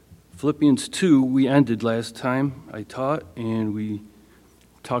Philippians 2, we ended last time I taught, and we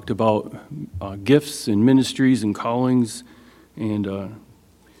talked about gifts and ministries and callings, and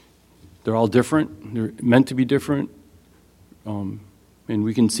they're all different. They're meant to be different, and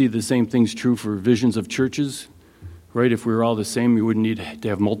we can see the same thing's true for visions of churches, right? If we were all the same, we wouldn't need to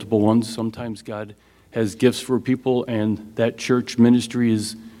have multiple ones. Sometimes God has gifts for people, and that church ministry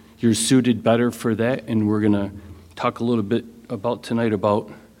you're suited better for that, and we're going to talk a little bit about tonight about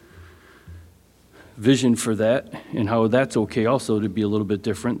vision for that and how that's okay also to be a little bit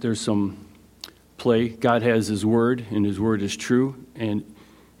different. There's some play. God has His Word, and His Word is true, and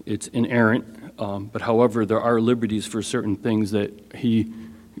it's inerrant. But however, there are liberties for certain things that He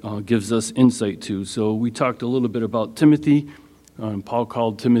gives us insight to. So we talked a little bit about Timothy. Paul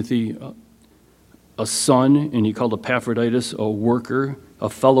called Timothy a son, and he called Epaphroditus a worker, a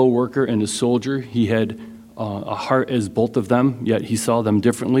fellow worker, and a soldier. He had a heart as both of them, yet he saw them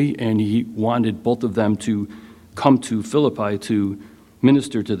differently, and he wanted both of them to come to Philippi to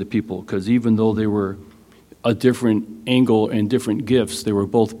minister to the people, because even though they were a different angle and different gifts, they were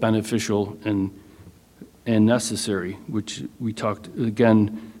both beneficial and necessary, which we talked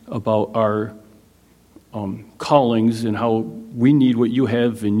again about our callings and how we need what you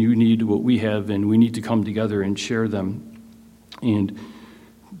have and you need what we have, and we need to come together and share them. And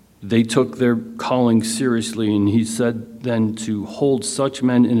they took their calling seriously, and he said then to hold such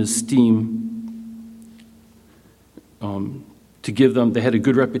men in esteem, to give them, they had a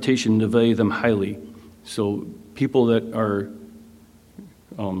good reputation, to value them highly. So people that are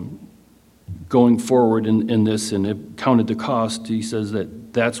going forward in this and have counted the cost, he says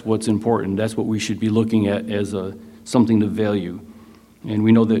that's what's important. That's what we should be looking at as something to value. And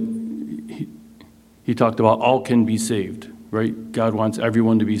we know that he talked about all can be saved. Right? God wants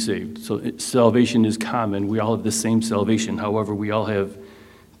everyone to be saved. So salvation is common. We all have the same salvation. However, we all have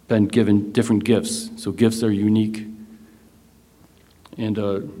been given different gifts. So gifts are unique.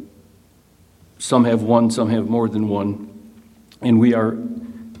 And some have one, some have more than one. And we are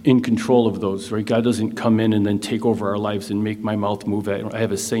in control of those, right? God doesn't come in and then take over our lives and make my mouth move. I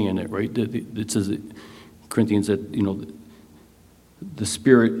have a say in it, right? It says in Corinthians that, the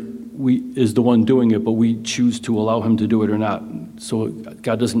Spirit is the one doing it, but we choose to allow Him to do it or not. So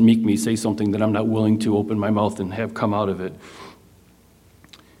God doesn't make me say something that I'm not willing to open my mouth and have come out of it.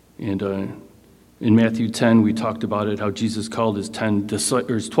 And in Matthew 10, we talked about it, how Jesus called His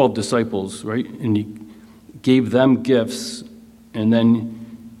 12 disciples, right? And He gave them gifts, and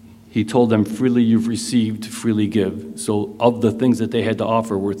then He told them, freely you've received, freely give. So of the things that they had to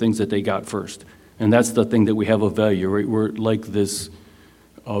offer were things that they got first. And that's the thing that we have of value, right? We're like this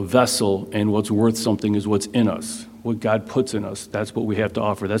vessel, and what's worth something is what's in us. What God puts in us, that's what we have to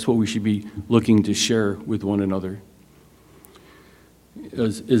offer. That's what we should be looking to share with one another.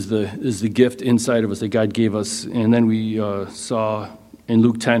 Is the gift inside of us that God gave us. And then we saw in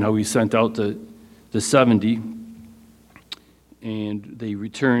Luke 10 how He sent out the 70, and they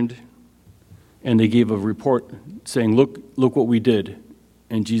returned, and they gave a report saying, look what we did.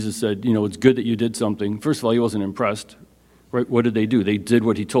 And Jesus said, it's good that you did something. First of all, He wasn't impressed. Right? What did they do? They did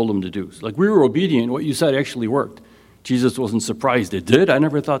what He told them to do. It's like, we were obedient. What you said actually worked. Jesus wasn't surprised. It did? I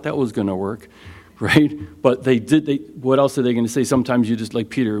never thought that was going to work. Right? But they did. What else are they going to say? Sometimes you just, like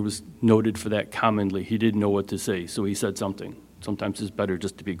Peter was noted for that commonly. He didn't know what to say, so he said something. Sometimes it's better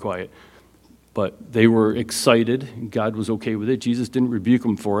just to be quiet. But they were excited. God was okay with it. Jesus didn't rebuke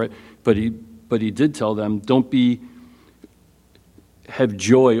them for it. But he did tell them, don't have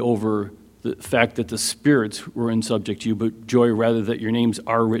joy over the fact that the spirits were in subject to you, but joy rather that your names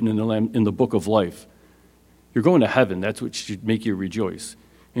are written in the book of life. You're going to heaven. That's what should make you rejoice.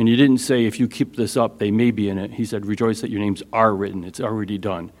 And He didn't say, if you keep this up, they may be in it. He said, rejoice that your names are written. It's already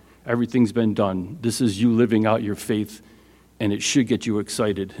done. Everything's been done. This is you living out your faith, and it should get you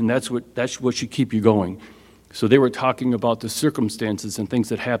excited. And that's what should keep you going. So they were talking about the circumstances and things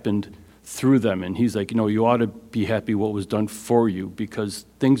that happened through them. And He's like, you ought to be happy what was done for you, because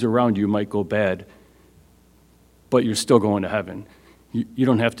things around you might go bad, but you're still going to heaven. You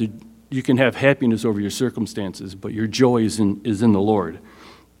don't have to, you can have happiness over your circumstances, but your joy is in the Lord,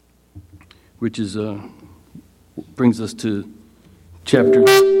 which is brings us to chapter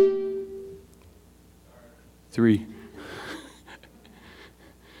 3.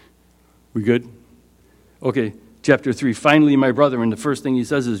 We good? Okay. Chapter 3, finally, my brethren, the first thing he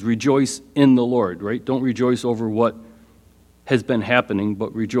says is rejoice in the Lord, right? Don't rejoice over what has been happening,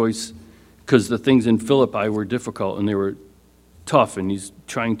 but rejoice because the things in Philippi were difficult and they were tough, and he's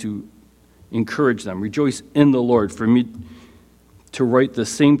trying to encourage them. Rejoice in the Lord. For me to write the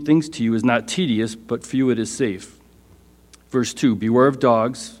same things to you is not tedious, but for you it is safe. Verse 2, beware of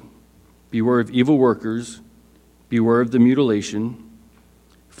dogs, beware of evil workers, beware of the mutilation,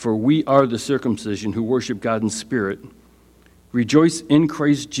 for we are the circumcision who worship God in spirit. Rejoice in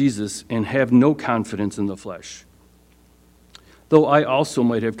Christ Jesus and have no confidence in the flesh. Though I also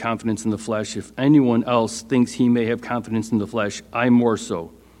might have confidence in the flesh, if anyone else thinks he may have confidence in the flesh, I more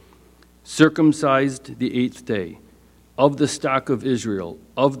so. Circumcised the 8th day, of the stock of Israel,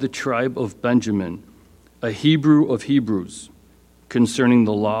 of the tribe of Benjamin, a Hebrew of Hebrews, concerning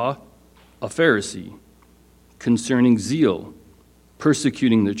the law, a Pharisee, concerning zeal,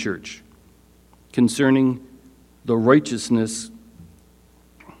 persecuting the church, concerning the righteousness,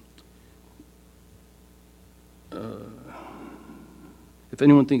 if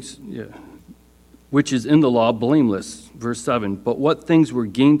anyone thinks, which is in the law, blameless. Verse 7, but what things were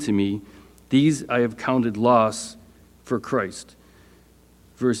gained to me, these I have counted loss for Christ.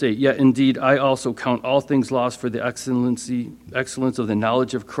 Verse 8, yet indeed I also count all things lost for the excellence of the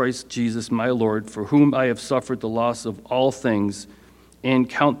knowledge of Christ Jesus my Lord, for whom I have suffered the loss of all things, and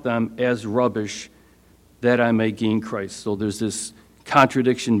count them as rubbish, that I may gain Christ. So there's this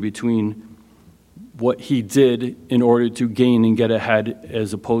contradiction between what he did in order to gain and get ahead,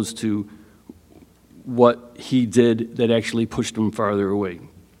 as opposed to what he did that actually pushed him farther away.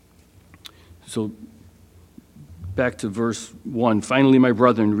 So back to verse 1. Finally, my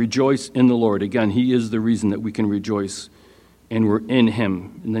brethren, rejoice in the Lord. Again, he is the reason that we can rejoice, and we're in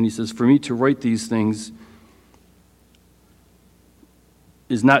him. And then he says, for me to write these things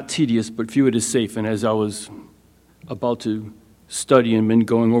is not tedious, but few it is safe. And as I was about to study and been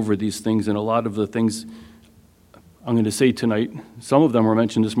going over these things, and a lot of the things I'm going to say tonight, some of them were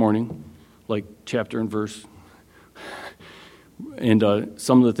mentioned this morning, like chapter and verse. And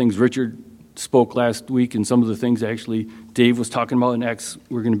some of the things Richard spoke last week, and some of the things actually Dave was talking about in Acts,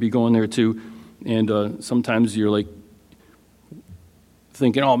 we're going to be going there too. And sometimes you're like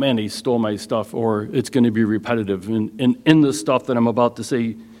thinking, oh man, he stole my stuff, or it's going to be repetitive. And in the stuff that I'm about to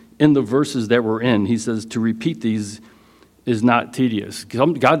say, in the verses that we're in, he says to repeat these is not tedious.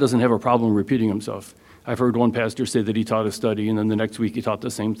 God doesn't have a problem repeating himself. I've heard one pastor say that he taught a study, and then the next week he taught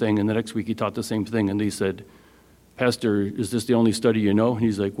the same thing, and the next week he taught the same thing, and they said, Pastor, is this the only study you know? And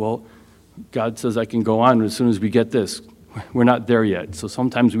he's like, well, God says I can go on as soon as we get this. We're not there yet, so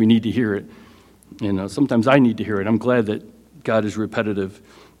sometimes we need to hear it, and sometimes I need to hear it. I'm glad that God is repetitive.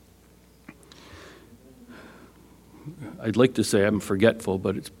 I'd like to say I'm forgetful,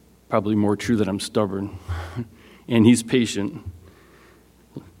 but it's probably more true that I'm stubborn. And he's patient.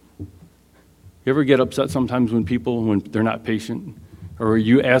 You ever get upset sometimes when they're not patient? Or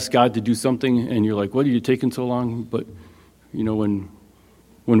you ask God to do something and you're like, what are you taking so long? But, when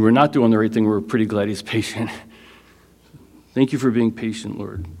we're not doing the right thing, we're pretty glad he's patient. Thank you for being patient,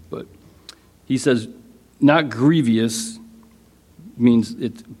 Lord. But he says, not grievous means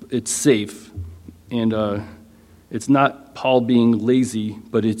it's safe. And it's not Paul being lazy,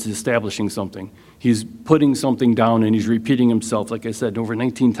 but it's establishing something. He's putting something down and he's repeating himself. Like I said, over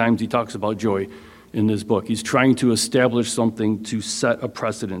 19 times he talks about joy in this book. He's trying to establish something to set a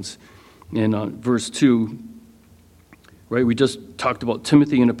precedence. In verse 2, right, we just talked about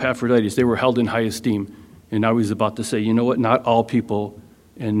Timothy and Epaphroditus. They were held in high esteem. And now he's about to say, you know what, not all people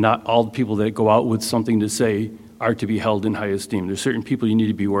and not all the people that go out with something to say are to be held in high esteem. There's certain people you need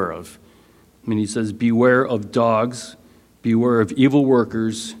to beware of. He says, beware of dogs, beware of evil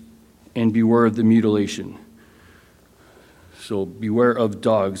workers, and beware of the mutilation. So beware of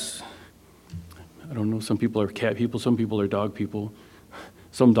dogs. I don't know, some people are cat people, some people are dog people.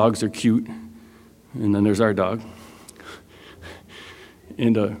 Some dogs are cute, and then there's our dog.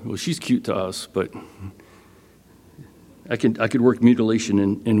 And, well, she's cute to us, but I could work mutilation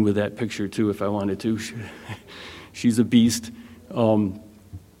in with that picture, too, if I wanted to. She's a beast.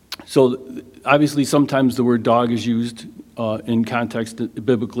 So, obviously, sometimes the word dog is used in context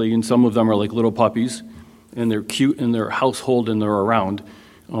biblically, and some of them are like little puppies, and they're cute in their household and they're around.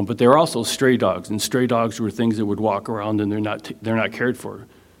 But they're also stray dogs, and stray dogs were things that would walk around and they're not cared for.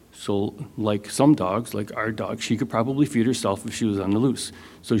 So, like some dogs, like our dog, she could probably feed herself if she was on the loose.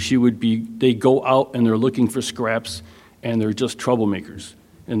 So they go out and they're looking for scraps, and they're just troublemakers,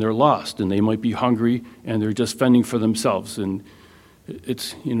 and they're lost, and they might be hungry, and they're just fending for themselves. And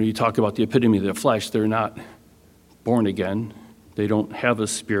it's, you talk about the epitome of the flesh, they're not born again. They don't have a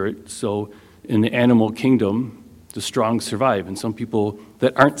spirit. So in the animal kingdom, the strong survive. And some people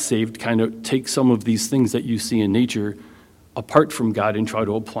that aren't saved kind of take some of these things that you see in nature apart from God and try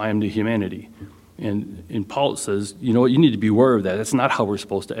to apply them to humanity. And Paul says, you know what, you need to be aware of that. That's not how we're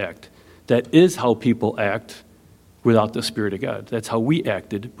supposed to act. That is how people act without the Spirit of God. That's how we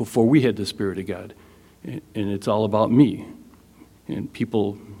acted before we had the Spirit of God. And it's all about me. And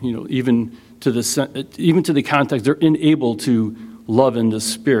people, even to the context, they're unable to love in the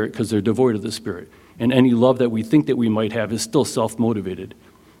Spirit because they're devoid of the Spirit. And any love that we think that we might have is still self-motivated.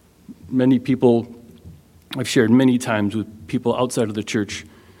 Many people, I've shared many times with people outside of the church,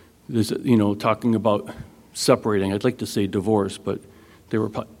 talking about separating. I'd like to say divorce, but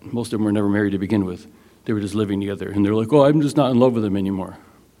most of them were never married to begin with. They were just living together. And they're like, oh, I'm just not in love with him anymore.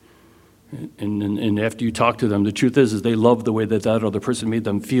 And after you talk to them, the truth is they love the way that other person made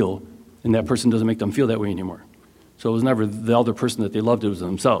them feel, and that person doesn't make them feel that way anymore. So it was never the other person that they loved, it was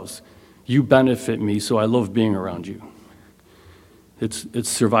themselves. You benefit me, so I love being around you. It's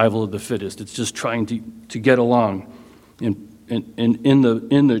survival of the fittest. It's just trying to get along. And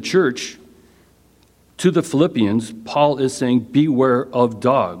in the church, to the Philippians, Paul is saying, beware of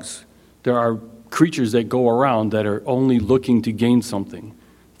dogs. There are creatures that go around that are only looking to gain something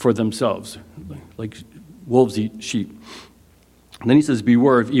for themselves, like wolves eat sheep. And then he says,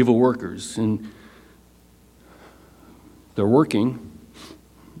 beware of evil workers. And they're working,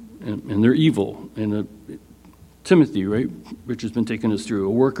 and they're evil. And Timothy, right? Which has been taking us through.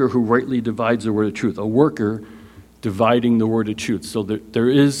 A worker who rightly divides the word of truth. A worker dividing the word of truth. So there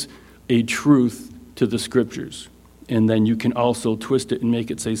is a truth to the scriptures. And then you can also twist it and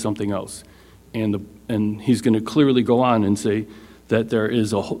make it say something else. And he's going to clearly go on and say that there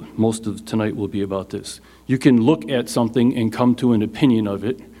is most of tonight will be about this. You can look at something and come to an opinion of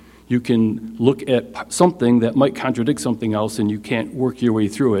it. You can look at something that might contradict something else and you can't work your way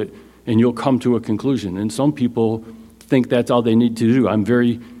through it, and you'll come to a conclusion. And some people think that's all they need to do. I'm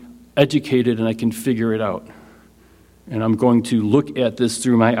very educated and I can figure it out. And I'm going to look at this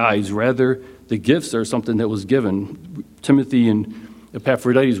through my eyes. Rather, the gifts are something that was given. Timothy and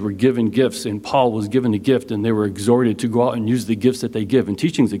Epaphroditus were given gifts, and Paul was given a gift, and they were exhorted to go out and use the gifts that they give. And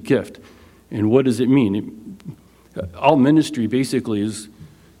teaching's a gift. And what does it mean? All ministry basically is,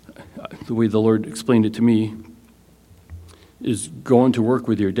 the way the Lord explained it to me, is going to work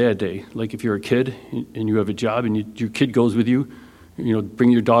with your dad day. Like if you're a kid and you have a job and your kid goes with you,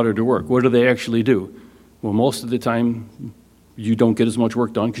 bring your daughter to work. What do they actually do? Well, most of the time, you don't get as much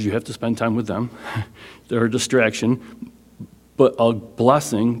work done because you have to spend time with them. They're a distraction. But a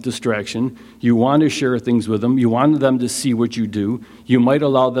blessing, distraction. You want to share things with them. You want them to see what you do. You might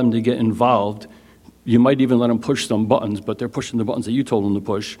allow them to get involved. You might even let them push some buttons, but they're pushing the buttons that you told them to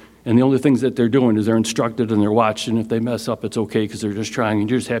push. And the only things that they're doing is they're instructed and they're watched. And if they mess up, it's okay because they're just trying and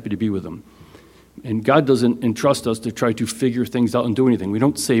you're just happy to be with them. And God doesn't entrust us to try to figure things out and do anything. We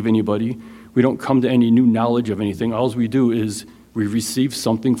don't save anybody. We don't come to any new knowledge of anything. All we do is we receive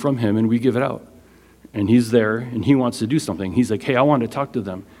something from him and we give it out. And he's there, and he wants to do something. He's like, hey, I want to talk to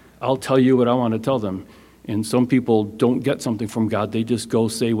them. I'll tell you what I want to tell them. And some people don't get something from God. They just go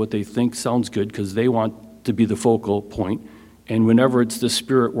say what they think sounds good because they want to be the focal point. And whenever it's the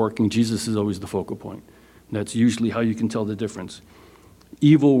Spirit working, Jesus is always the focal point. And that's usually how you can tell the difference.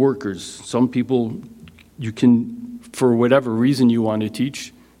 Evil workers. Some people, you can, for whatever reason you want to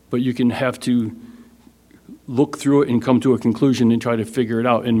teach, but you can have to look through it and come to a conclusion and try to figure it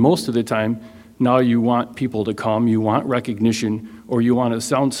out. And most of the time, now you want people to come, you want recognition, or you want to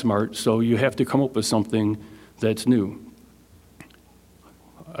sound smart, so you have to come up with something that's new.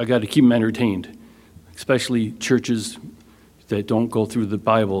 I got to keep them entertained, especially churches that don't go through the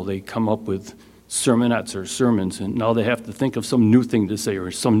Bible. They come up with sermonettes or sermons, and now they have to think of some new thing to say or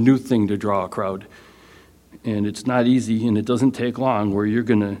some new thing to draw a crowd. And it's not easy, and it doesn't take long where you're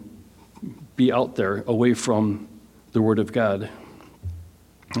going to be out there away from the Word of God.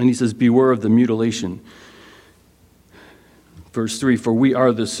 And he says, beware of the mutilation. Verse 3, for we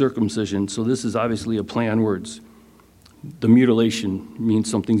are the circumcision. So this is obviously a play on words. The mutilation means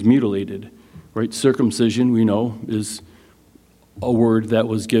something's mutilated, right? Circumcision, we know, is a word that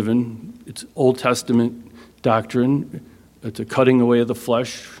was given. It's Old Testament doctrine. It's a cutting away of the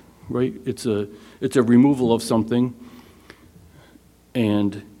flesh, right? It's a removal of something.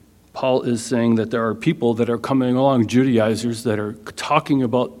 And Paul is saying that there are people that are coming along, Judaizers, that are talking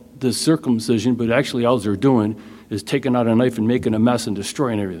about this circumcision, but actually all they're doing is taking out a knife and making a mess and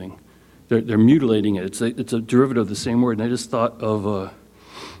destroying everything. They're mutilating it. It's a derivative of the same word. And I just thought of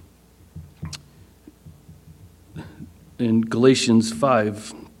in Galatians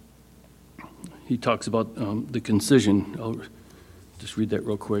 5, he talks about the concision. I'll just read that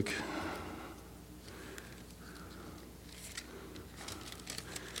real quick.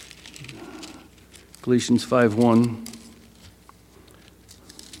 Galatians 5:1.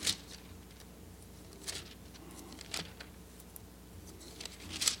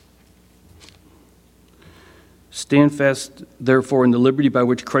 Stand fast, therefore, in the liberty by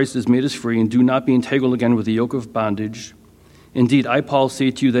which Christ has made us free, and do not be entangled again with the yoke of bondage. Indeed, I, Paul,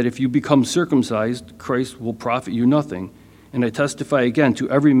 say to you that if you become circumcised, Christ will profit you nothing. And I testify again to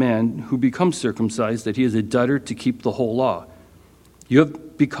every man who becomes circumcised that he is a debtor to keep the whole law. You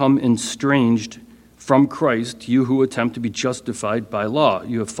have become estranged from Christ, you who attempt to be justified by law.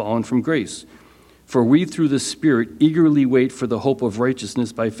 You have fallen from grace. For we, through the Spirit, eagerly wait for the hope of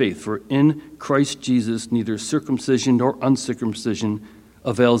righteousness by faith. For in Christ Jesus, neither circumcision nor uncircumcision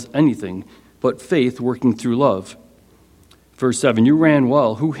avails anything, but faith working through love. Verse 7, you ran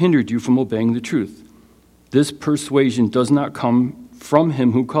well. Who hindered you from obeying the truth? This persuasion does not come from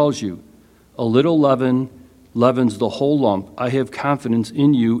him who calls you. A little leaven leavens the whole lump. I have confidence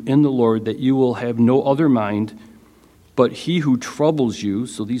in you, in the Lord, that you will have no other mind, but he who troubles you,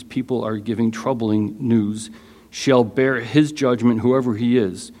 so these people are giving troubling news, shall bear his judgment, whoever he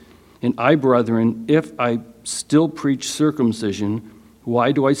is. And I, brethren, if I still preach circumcision,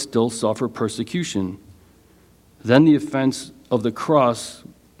 why do I still suffer persecution? Then the offense of the cross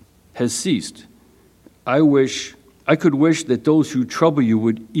has ceased. I could wish that those who trouble you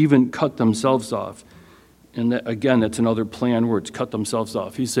would even cut themselves off. And that, again, that's another play on words, cut themselves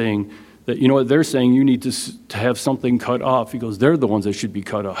off. He's saying that, you know what, they're saying you need to have something cut off. He goes, they're the ones that should be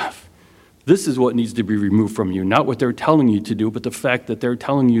cut off. This is what needs to be removed from you, not what they're telling you to do, but the fact that they're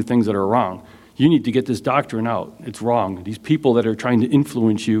telling you things that are wrong. You need to get this doctrine out. It's wrong. These people that are trying to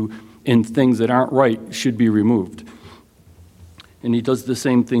influence you in things that aren't right should be removed. And he does the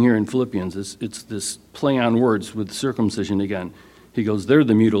same thing here in Philippians. It's this play on words with circumcision again. He goes, they're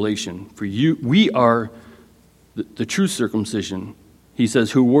the mutilation. For you, we are the true circumcision. He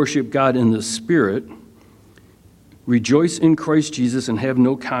says, who worship God in the Spirit, rejoice in Christ Jesus, and have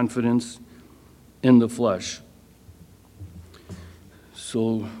no confidence in the flesh.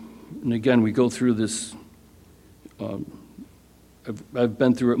 So, and again, we go through this. I've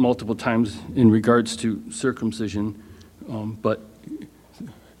been through it multiple times in regards to circumcision, but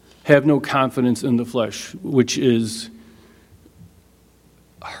have no confidence in the flesh, which is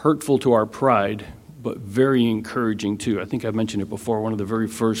hurtful to our pride, but very encouraging too. I think I mentioned it before. One of the very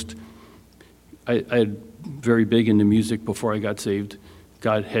first, I had very big into music before I got saved.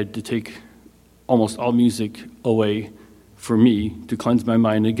 God had to take almost all music away for me to cleanse my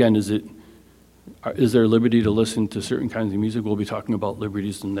mind. Again, is there liberty to listen to certain kinds of music? We'll be talking about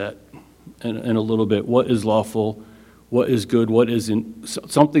liberties in that in a little bit. What is lawful? What is good? What isn't?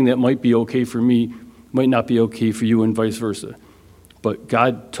 Something that might be okay for me might not be okay for you, and vice versa. But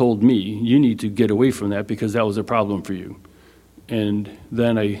God told me, you need to get away from that because that was a problem for you. And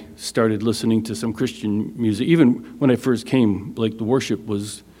then I started listening to some Christian music. Even when I first came, like the worship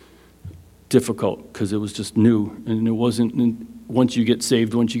was difficult because it was just new. And it wasn't, once you get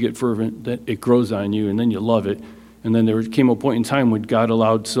saved, once you get fervent, that it grows on you and then you love it. And then there came a point in time when God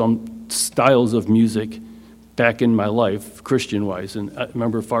allowed some styles of music back in my life, Christian-wise. And I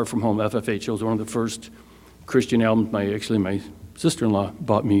remember Far From Home, FFH, it was one of the first Christian albums. My sister-in-law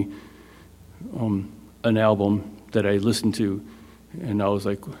bought me an album that I listened to, and I was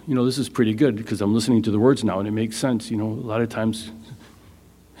like, you know, this is pretty good because I'm listening to the words now, and it makes sense. You know, a lot of times,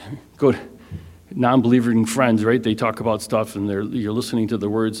 go to non-believing friends, right? They talk about stuff, and you're listening to the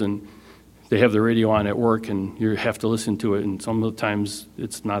words, and they have the radio on at work, and you have to listen to it, and some of the times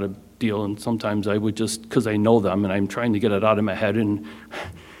it's not a deal, and sometimes I would just, because I know them, and I'm trying to get it out of my head, and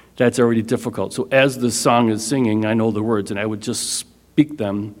that's already difficult. So as the song is singing, I know the words, and I would just speak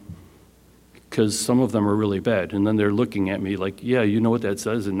them because some of them are really bad. And then they're looking at me like, yeah, you know what that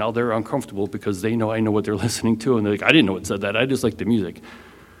says? And now they're uncomfortable because they know I know what they're listening to. And they're like, I didn't know it said that. I just like the music.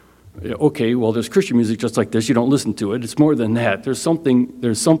 Okay, well, there's Christian music just like this. You don't listen to it. It's more than that. There's something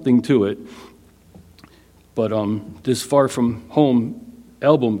to it. But this Far From Home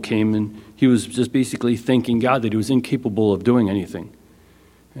album came, and he was just basically thanking God that he was incapable of doing anything.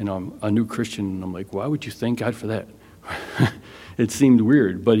 And I'm a new Christian, and I'm like, why would you thank God for that? It seemed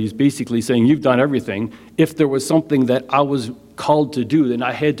weird, but he's basically saying, you've done everything. If there was something that I was called to do, then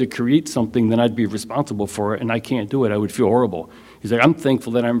I had to create something, then I'd be responsible for it, and I can't do it. I would feel horrible. He's like, I'm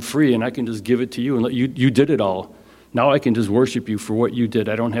thankful that I'm free, and I can just give it to you, and let you did it all. Now I can just worship you for what you did.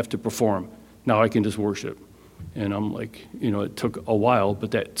 I don't have to perform. Now I can just worship. And I'm like, you know, it took a while,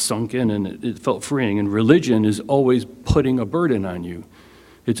 but that sunk in, and it felt freeing. And religion is always putting a burden on you.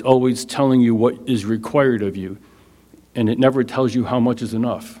 It's always telling you what is required of you, and it never tells you how much is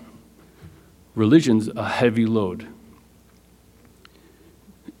enough. Religion's a heavy load.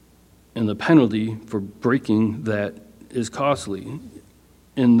 And the penalty for breaking that is costly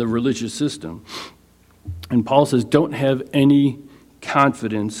in the religious system. And Paul says, don't have any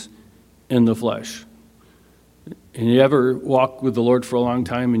confidence in the flesh. And you ever walk with the Lord for a long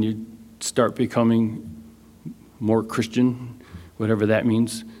time and you start becoming more Christian? whatever that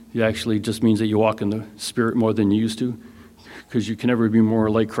means. It actually just means that you walk in the Spirit more than you used to, because you can never be more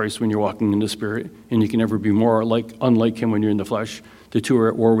like Christ when you're walking in the Spirit, and you can never be more unlike him when you're in the flesh. The two are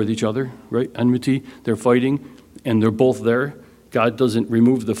at war with each other, right? Enmity, they're fighting, and they're both there. God doesn't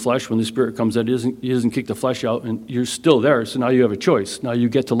remove the flesh when the Spirit comes out. He doesn't kick the flesh out, and you're still there, so now you have a choice. Now you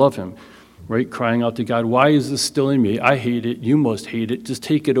get to love him, right? Crying out to God, why is this still in me? I hate it. You must hate it. Just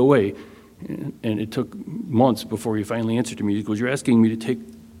take it away. And it took months before he finally answered to me. He goes, you're asking me to take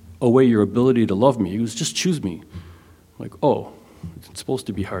away your ability to love me. He goes, just choose me. I'm like, oh, it's supposed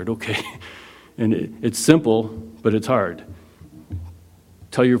to be hard. Okay. And it's simple, but it's hard.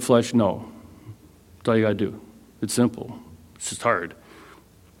 Tell your flesh no. That's all you got to do. It's simple. It's just hard.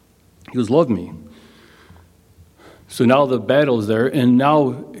 He goes, love me. So now the battle's there, and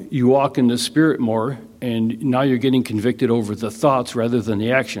now you walk in the Spirit more, and now you're getting convicted over the thoughts rather than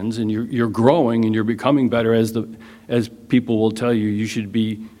the actions, and you're growing and you're becoming better as people will tell you. You should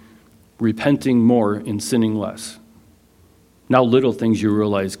be repenting more and sinning less. Now little things you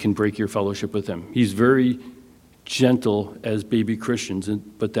realize can break your fellowship with him. He's very gentle as baby Christians,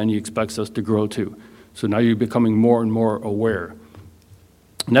 but then he expects us to grow too. So now you're becoming more and more aware.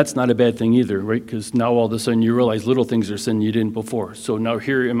 And that's not a bad thing either, right? Because now all of a sudden you realize little things are sin you didn't before. So now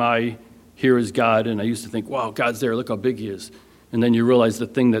here am I, here is God, and I used to think, wow, God's there, look how big he is. And then you realize the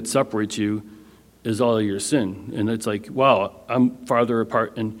thing that separates you is all of your sin. And it's like, wow, I'm farther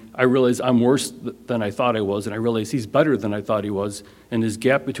apart, and I realize I'm worse than I thought I was, and I realize he's better than I thought he was, and his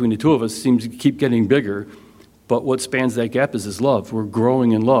gap between the two of us seems to keep getting bigger. But what spans that gap is his love. We're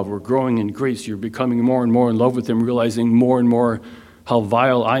growing in love. We're growing in grace. You're becoming more and more in love with him, realizing more and more how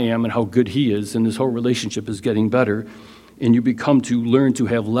vile I am and how good he is, and this whole relationship is getting better. And you become to learn to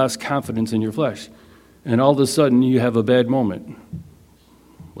have less confidence in your flesh. And all of a sudden, you have a bad moment.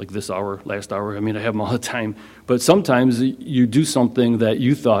 Like this hour, last hour. I mean, I have them all the time. But sometimes you do something that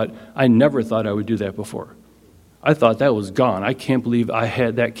you thought, I never thought I would do that before. I thought that was gone. I can't believe I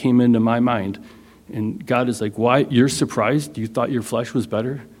had that came into my mind. And God is like, why? You're surprised? You thought your flesh was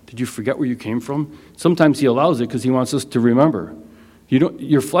better? Did you forget where you came from? Sometimes he allows it because he wants us to remember.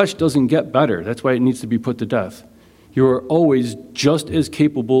 Your flesh doesn't get better. That's why it needs to be put to death. You are always just as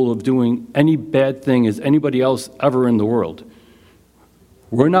capable of doing any bad thing as anybody else ever in the world.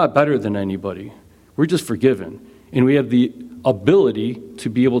 We're not better than anybody. We're just forgiven. And we have the ability to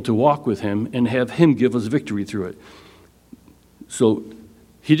be able to walk with him and have him give us victory through it. So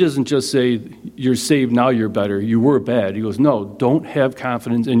he doesn't just say, you're saved, now you're better. You were bad. He goes, no, don't have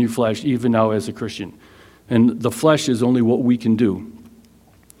confidence in your flesh, even now as a Christian. And the flesh is only what we can do.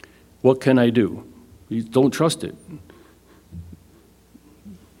 What can I do? You don't trust it.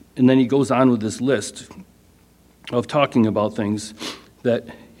 And then he goes on with this list of talking about things that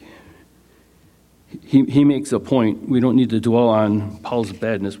he makes a point. We don't need to dwell on Paul's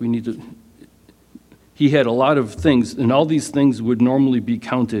badness. He had a lot of things, and all these things would normally be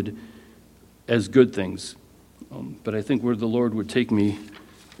counted as good things. But I think where the Lord would take me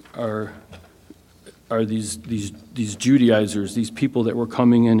are these Judaizers, these people that were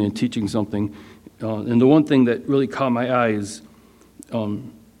coming in and teaching something. And the one thing that really caught my eye is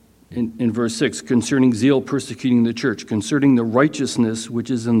in verse 6, concerning zeal persecuting the church, concerning the righteousness which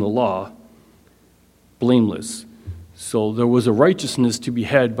is in the law, blameless. So there was a righteousness to be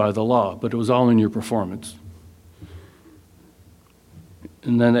had by the law, but it was all in your performance.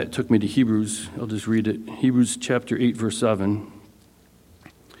 And then that took me to Hebrews. I'll just read it. Hebrews chapter 8, verse 7.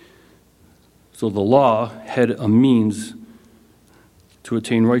 So the law had a means to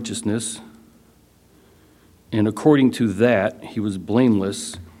attain righteousness, and according to that, he was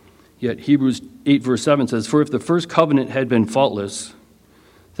blameless. Yet Hebrews 8, verse 7 says, for if the first covenant had been faultless,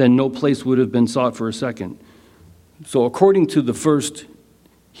 then no place would have been sought for a second. So according to the first,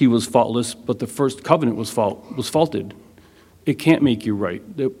 he was faultless, but the first covenant was faulted. It can't make you right.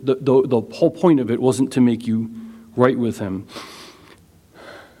 The whole point of it wasn't to make you right with him.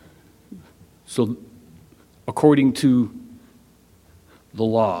 So according to the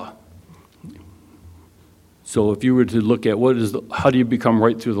law. So if you were to look at how do you become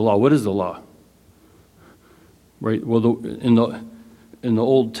right through the law? What is the law? Right. Well, in the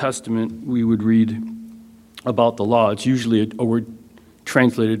Old Testament, we would read about the law. It's usually a word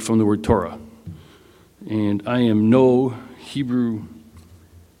translated from the word Torah. And I am no Hebrew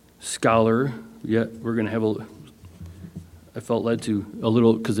scholar yet. We're going to have I felt led to a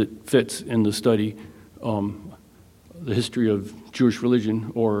little, because it fits in the study, the history of Jewish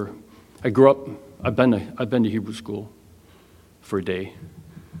religion. Or I grew up, I've been to Hebrew school for a day.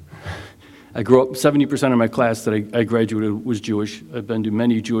 I grew up, 70% of my class that I graduated was Jewish. I've been to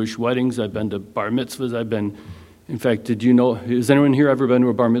many Jewish weddings. I've been to bar mitzvahs. I've been In fact, did you know, has anyone here ever been to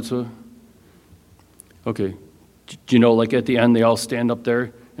a bar mitzvah? Okay. Do you know, like at the end, they all stand up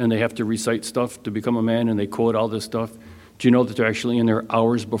there and they have to recite stuff to become a man, and they quote all this stuff? Do you know that they're actually in there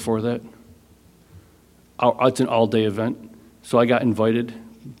hours before that? It's an all-day event. So I got invited.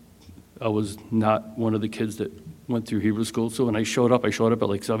 I was not one of the kids that went through Hebrew school. So when I showed up at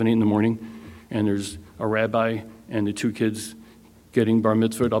like 7, 8 in the morning, and there's a rabbi and the 2 kids getting bar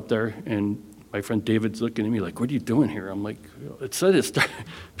mitzvahed up there, and my friend David's looking at me like, what are you doing here? I'm like, it said it's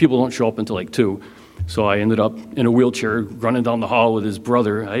people don't show up until like 2. So I ended up in a wheelchair running down the hall with his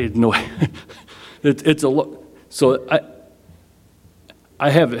brother. I had no it's a lot. So I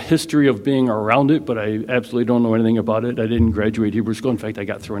have a history of being around it, but I absolutely don't know anything about it. I didn't graduate Hebrew school. In fact, I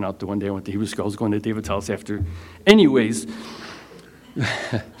got thrown out the one day I went to Hebrew school. I was going to David's house after. Anyways,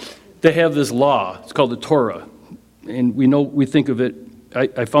 they have this law. It's called the Torah. And we think of it.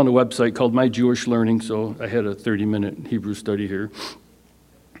 I found a website called My Jewish Learning, so I had a 30-minute Hebrew study here.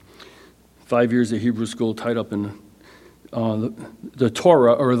 5 years of Hebrew school tied up in the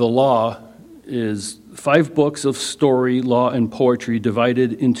Torah, or the law, is 5 books of story, law, and poetry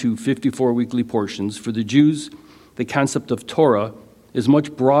divided into 54 weekly portions. For the Jews, the concept of Torah is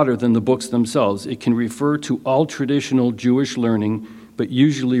much broader than the books themselves. It can refer to all traditional Jewish learning, but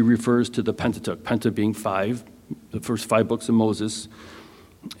usually refers to the Pentateuch, Penta being 5, the first 5 books of Moses.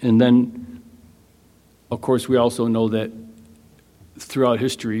 And then, of course, we also know that throughout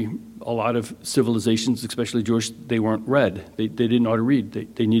history, a lot of civilizations, especially Jewish, they weren't read. They didn't know how to read.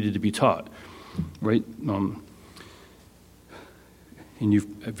 They needed to be taught, right? And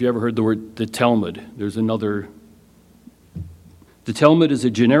have you ever heard the word the Talmud? There's another. The Talmud is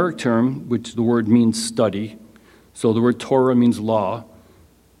a generic term, which the word means study. So the word Torah means law.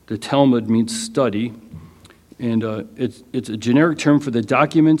 The Talmud means study. And it's a generic term for the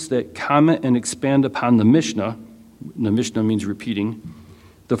documents that comment and expand upon the Mishnah. The Mishnah means repeating.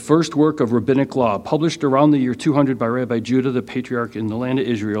 The first work of rabbinic law, published around the year 200 by Rabbi Judah, the patriarch in the land of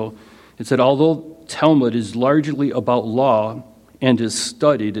Israel. It said, although Talmud is largely about law and is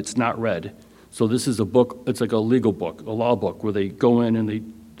studied, it's not read. So this is a book, it's like a legal book, a law book, where they go in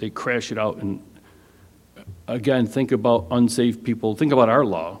and they crash it out. And again, think about unsaved people. Think about our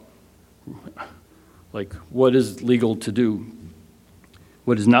law. Like, what is legal to do?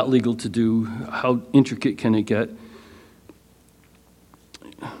 What is not legal to do? How intricate can it get?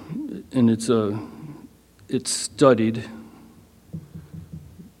 And it's studied.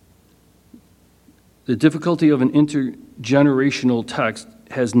 The difficulty of an intergenerational text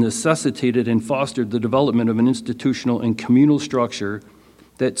has necessitated and fostered the development of an institutional and communal structure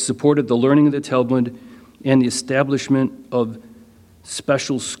that supported the learning of the Talmud and the establishment of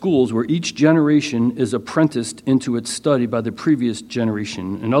special schools where each generation is apprenticed into its study by the previous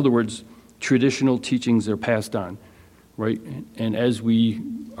generation. In other words, traditional teachings are passed on, right? And as we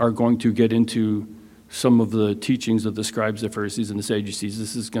are going to get into some of the teachings of the scribes, the Pharisees, and the Sadducees,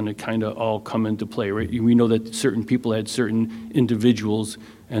 this is going to kind of all come into play, right? We know that certain people had certain individuals,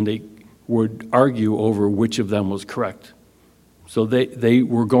 and they would argue over which of them was correct. So they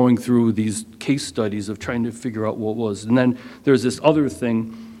were going through these case studies of trying to figure out what was. And then there's this other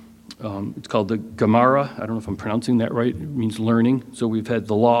thing, it's called the Gemara. I don't know if I'm pronouncing that right. It means learning. So we've had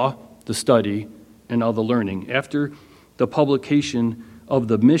the law, the study, and now the learning. After the publication of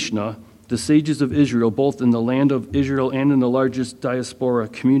the Mishnah, the sages of Israel, both in the land of Israel and in the largest diaspora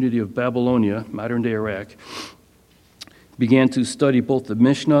community of Babylonia, modern-day Iraq, began to study both the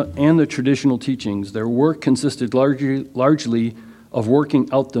Mishnah and the traditional teachings. Their work consisted largely of working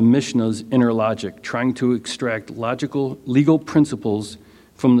out the Mishnah's inner logic, trying to extract logical, legal principles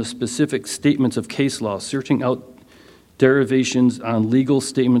from the specific statements of case law, searching out derivations on legal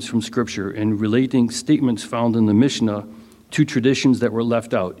statements from Scripture, and relating statements found in the Mishnah to traditions that were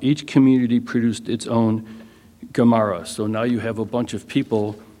left out. Each community produced its own Gemara. So now you have a bunch of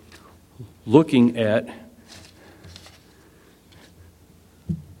people looking at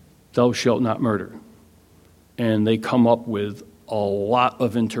thou shalt not murder. And they come up with a lot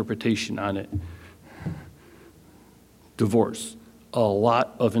of interpretation on it. Divorce, a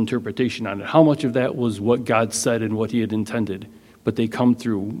lot of interpretation on it. How much of that was what God said and what he had intended? But they come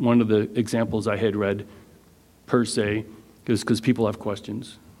through. One of the examples I had read, per se, is because people have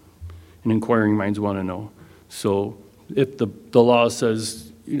questions, and inquiring minds want to know. So if the law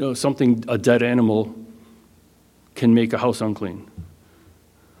says, something, a dead animal can make a house unclean,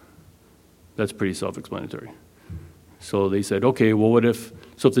 that's pretty self-explanatory. So they said, okay, well, if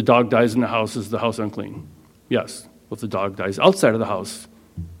the dog dies in the house, is the house unclean? Yes. Well, if the dog dies outside of the house,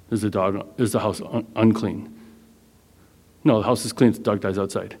 is the house unclean? No, the house is clean if the dog dies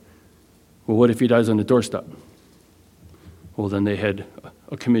outside. Well, what if he dies on the doorstep? Well, then they had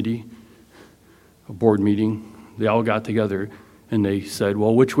a committee, a board meeting. They all got together, and they said,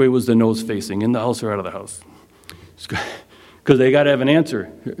 well, which way was the nose facing, in the house or out of the house? Because they got to have an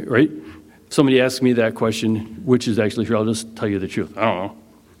answer, right? If somebody asks me that question, which is actually true, I'll just tell you the truth. I don't know.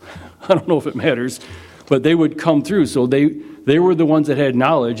 I don't know if it matters. But they would come through. So they were the ones that had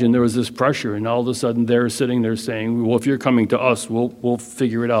knowledge, and there was this pressure. And all of a sudden, they're sitting there saying, well, if you're coming to us, we'll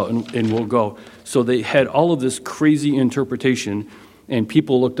figure it out, and we'll go. So they had all of this crazy interpretation, and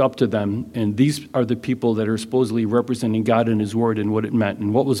people looked up to them. And these are the people that are supposedly representing God and his word and what it meant.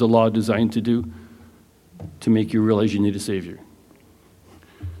 And what was the law designed to do? To make you realize you need a Savior.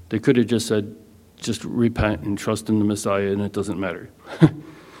 They could have just said, just repent and trust in the Messiah, and it doesn't matter.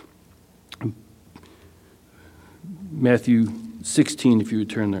 Matthew 16, if you would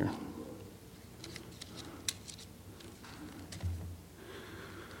turn there.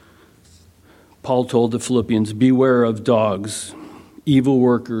 Paul told the Philippians, beware of dogs, evil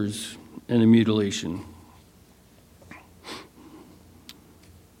workers, and the mutilation.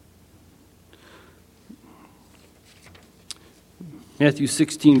 Matthew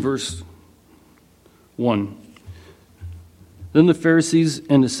 16, verse 1. Then the Pharisees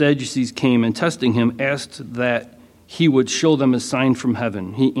and the Sadducees came, and testing him, asked that he would show them a sign from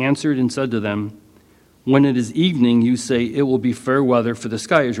heaven. He answered and said to them, when it is evening, you say, it will be fair weather, for the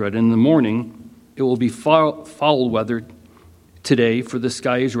sky is red. And in the morning, it will be foul weather today, for the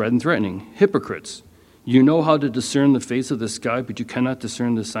sky is red and threatening. Hypocrites, you know how to discern the face of the sky, but you cannot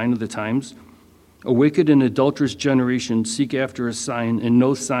discern the sign of the times. A wicked and adulterous generation seek after a sign, and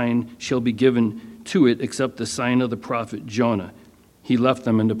no sign shall be given to it except the sign of the prophet Jonah. He left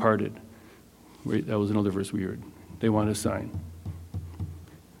them and departed. Wait, that was another verse we heard. They want a sign.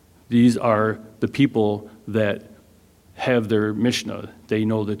 These are the people that have their Mishnah. They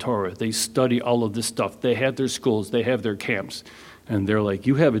know the Torah. They study all of this stuff. They have their schools. They have their camps. And they're like,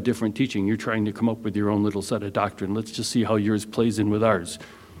 you have a different teaching. You're trying to come up with your own little set of doctrine. Let's just see how yours plays in with ours.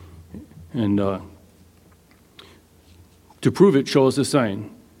 And to prove it, show us a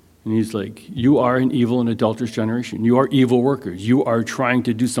sign. And he's like, you are an evil and adulterous generation. You are evil workers. You are trying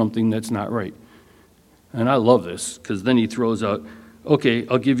to do something that's not right. And I love this, because then he throws out, okay,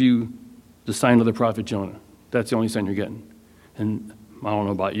 I'll give you the sign of the prophet Jonah. That's the only sign you're getting. And I don't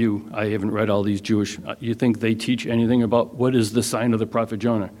know about you. I haven't read all these Jewish. You think they teach anything about what is the sign of the prophet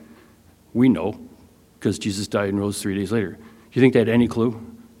Jonah? We know, because Jesus died and rose 3 days later. You think they had any clue?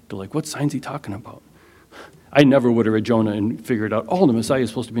 They're like, what sign's he talking about? I never would have read Jonah and figured out, oh, the Messiah is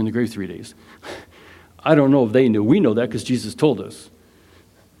supposed to be in the grave 3 days. I don't know if they knew. We know that because Jesus told us.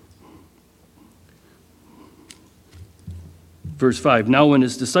 Verse 5, now when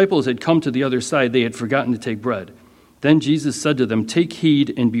his disciples had come to the other side, they had forgotten to take bread. Then Jesus said to them, take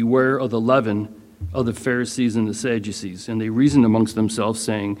heed and beware of the leaven of the Pharisees and the Sadducees. And they reasoned amongst themselves,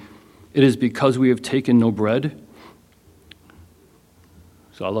 saying, it is because we have taken no bread.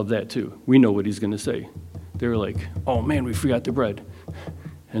 So I love that too. We know what he's going to say. They're like, oh man, we forgot the bread.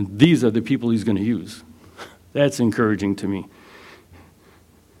 And these are the people he's going to use. That's encouraging to me.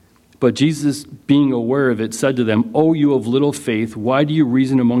 But Jesus, being aware of it, said to them, O you of little faith, why do you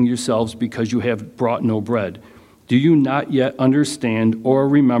reason among yourselves because you have brought no bread? Do you not yet understand or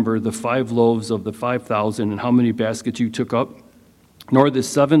remember the 5 loaves of the 5,000 and how many baskets you took up? Nor the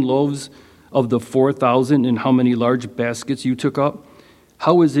 7 loaves of the 4,000 and how many large baskets you took up?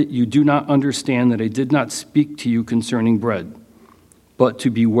 How is it you do not understand that I did not speak to you concerning bread, but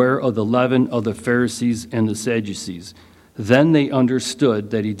to beware of the leaven of the Pharisees and the Sadducees? Then they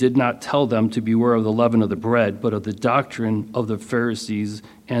understood that he did not tell them to beware of the leaven of the bread, but of the doctrine of the Pharisees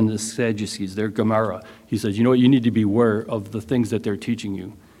and the Sadducees, their Gemara. He says, you know what, you need to beware of the things that they're teaching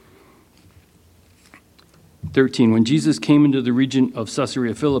you. 13, when Jesus came into the region of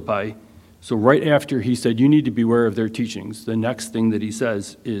Caesarea Philippi, so right after he said, you need to beware of their teachings, the next thing that he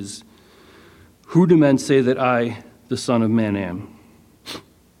says is, who do men say that I, the Son of Man, am?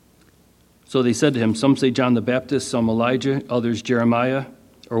 So they said to him, some say John the Baptist, some Elijah, others Jeremiah,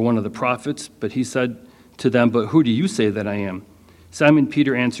 or one of the prophets. But he said to them, but who do you say that I am? Simon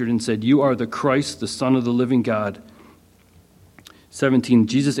Peter answered and said, you are the Christ, the Son of the living God. 17,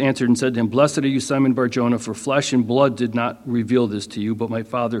 Jesus answered and said to him, blessed are you, Simon Bar-Jonah, for flesh and blood did not reveal this to you, but my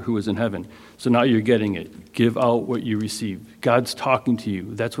Father who is in heaven. So now you're getting it. Give out what you receive. God's talking to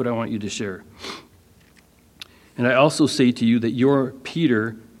you. That's what I want you to share. And I also say to you that you're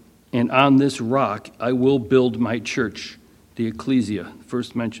Peter, and on this rock I will build my church, the ecclesia,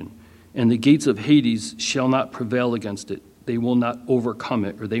 first mention. And the gates of Hades shall not prevail against it. They will not overcome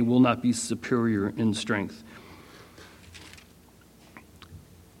it, or they will not be superior in strength.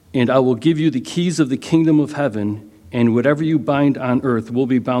 And I will give you the keys of the kingdom of heaven. And whatever you bind on earth will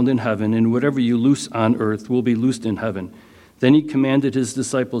be bound in heaven, and whatever you loose on earth will be loosed in heaven. Then he commanded his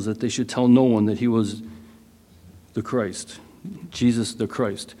disciples that they should tell no one that he was the Christ, Jesus the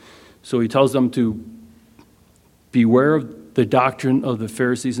Christ. So he tells them to beware of the doctrine of the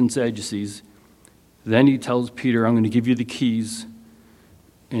Pharisees and Sadducees. Then he tells Peter, I'm going to give you the keys,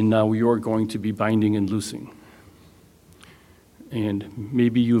 and now you're going to be binding and loosing. And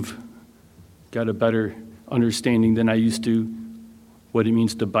maybe you've got a better understanding than I used to what it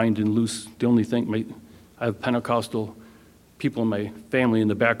means to bind and loose. The only thing, I have Pentecostal people in my family in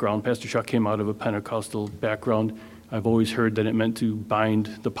the background. Pastor Chuck came out of a Pentecostal background. I've always heard that it meant to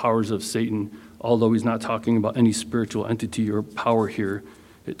bind the powers of Satan, although he's not talking about any spiritual entity or power here.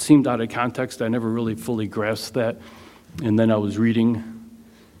 It seemed out of context. I never really fully grasped that. And then I was reading,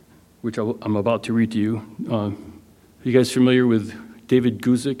 which I'm about to read to you. Are you guys familiar with David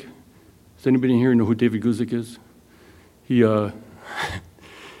Guzik? Does anybody here know who David Guzik is? He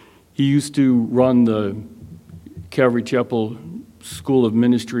used to run the Calvary Chapel School of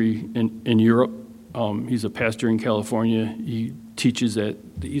Ministry in Europe. He's a pastor in California. He teaches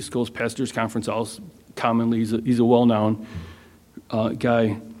at the East Coast Pastors Conference commonly. He's a well-known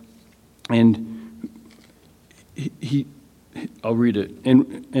guy. And I'll read it.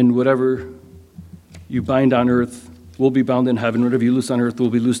 And whatever you bind on earth will be bound in heaven. Whatever you loose on earth will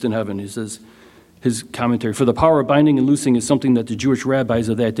be loosed in heaven. He says, his commentary, for the power of binding and loosing is something that the Jewish rabbis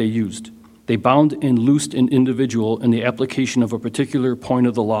of that day used. They bound and loosed an individual in the application of a particular point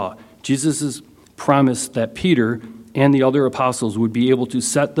of the law. Jesus' promise that Peter and the other apostles would be able to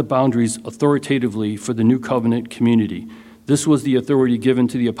set the boundaries authoritatively for the new covenant community. This was the authority given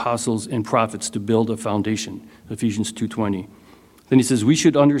to the apostles and prophets to build a foundation, Ephesians 2:20. Then he says, we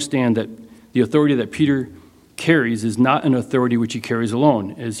should understand that the authority that Peter carries is not an authority which he carries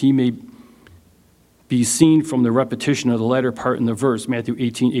alone, as he may be seen from the repetition of the latter part in the verse, Matthew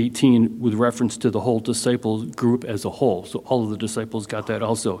 18:18, with reference to the whole disciples group as a whole. So all of the disciples got that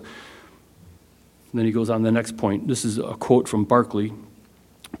also. And then he goes on the next point. This is a quote from Barclay.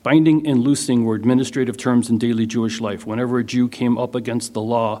 Binding and loosing were administrative terms in daily Jewish life. Whenever a Jew came up against the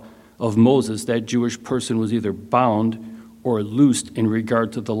law of Moses, that Jewish person was either bound or loosed in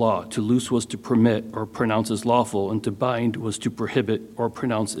regard to the law. To loose was to permit or pronounce as lawful, and to bind was to prohibit or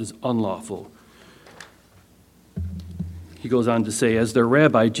pronounce as unlawful. He goes on to say, as their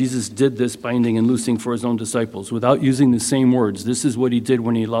rabbi, Jesus did this binding and loosing for his own disciples without using the same words. This is what he did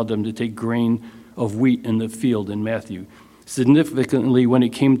when he allowed them to take grain of wheat in the field in Matthew. Significantly, when it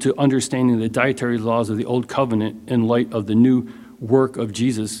came to understanding the dietary laws of the Old Covenant in light of the new work of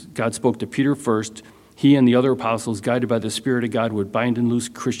Jesus, God spoke to Peter first. He and the other apostles, guided by the Spirit of God, would bind and loose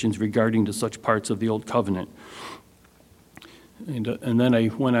Christians regarding to such parts of the Old Covenant. And then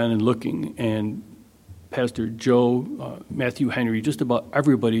I went on and looking, and Pastor Joe, Matthew Henry, just about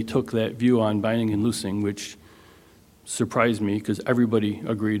everybody took that view on binding and loosing, which surprised me because everybody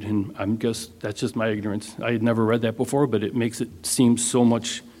agreed, and I guess that's just my ignorance. I had never read that before, but it makes it seem so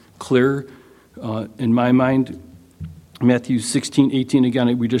much clearer in my mind. Matthew 16:18,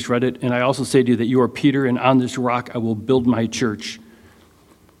 again, we just read it. And I also say to you that you are Peter, and on this rock I will build my church,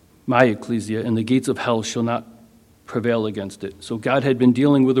 my ecclesia, and the gates of hell shall not prevail against it. So God had been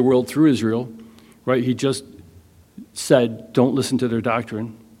dealing with the world through Israel, right? He just said, don't listen to their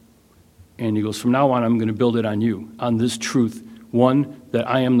doctrine. And he goes, from now on, I'm going to build it on you, on this truth. One, that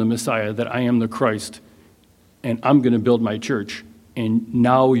I am the Messiah, that I am the Christ, and I'm going to build my church. And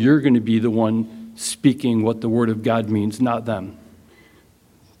now you're going to be the one speaking what the Word of God means, not them.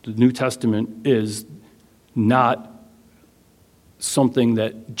 The New Testament is not something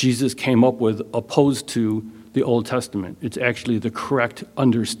that Jesus came up with opposed to the Old Testament. It's actually the correct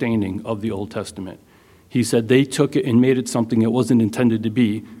understanding of the Old Testament. He said they took it and made it something it wasn't intended to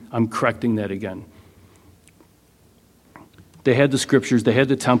be. I'm correcting that again. They had the scriptures, they had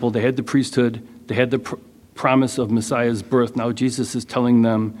the temple, they had the priesthood, they had the promise of Messiah's birth. Now Jesus is telling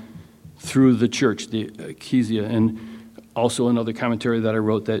them through the church, the ecclesia, and also another commentary that I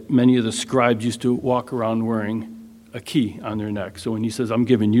wrote that many of the scribes used to walk around wearing a key on their neck. So when he says, I'm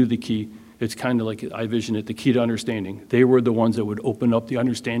giving you the key, it's kind of like, I vision it, the key to understanding. They were the ones that would open up the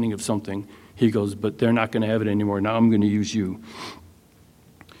understanding of something. He goes, but they're not going to have it anymore. Now I'm going to use you.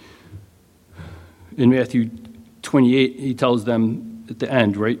 In Matthew 28, he tells them at the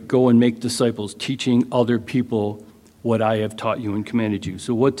end, right, go and make disciples, teaching other people what I have taught you and commanded you.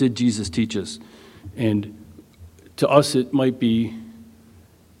 So what did Jesus teach us? And to us, it might be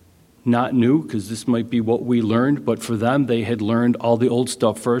not new, because this might be what we learned, but for them, they had learned all the old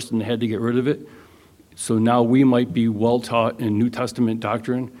stuff first and they had to get rid of it. So now we might be well taught in New Testament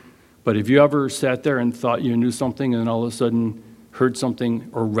doctrine, But have you ever sat there and thought you knew something and then all of a sudden heard something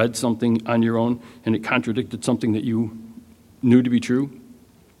or read something on your own and it contradicted something that you knew to be true?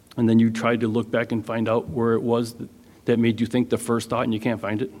 And then you tried to look back and find out where it was that made you think the first thought and you can't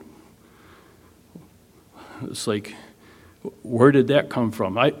find it? It's like, where did that come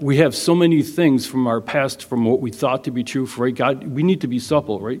from? We have so many things from our past, from what we thought to be true, right? God, we need to be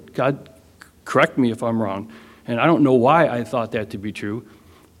supple, right? God, correct me if I'm wrong. And I don't know why I thought that to be true.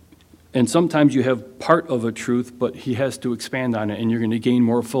 And sometimes you have part of a truth, but he has to expand on it, and you're going to gain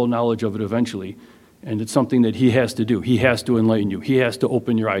more full knowledge of it eventually. And it's something that he has to do. He has to enlighten you. He has to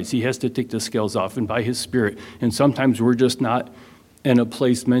open your eyes. He has to take the scales off, and by his Spirit. And sometimes we're just not in a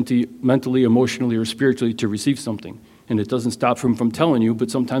place mentally, emotionally, or spiritually to receive something. And it doesn't stop him from telling you,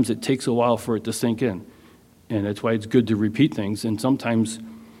 but sometimes it takes a while for it to sink in. And that's why it's good to repeat things. And sometimes,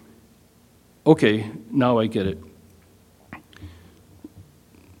 okay, now I get it.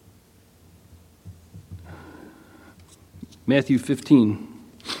 Matthew 15.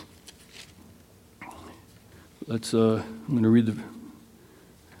 I'm going to read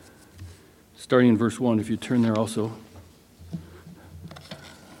starting in verse 1, if you turn there also.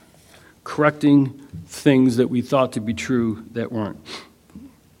 Correcting things that we thought to be true that weren't.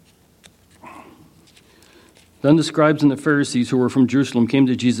 Then the scribes and the Pharisees who were from Jerusalem came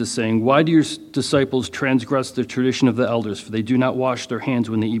to Jesus, saying, "Why do your disciples transgress the tradition of the elders? For they do not wash their hands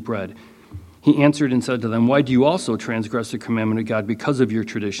when they eat bread." He answered and said to them, "Why do you also transgress the commandment of God because of your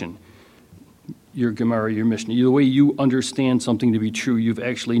tradition?" Your Gemara, your Mishnah. The way you understand something to be true, you've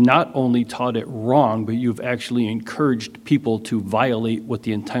actually not only taught it wrong, but you've actually encouraged people to violate what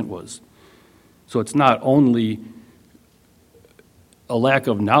the intent was. So it's not only a lack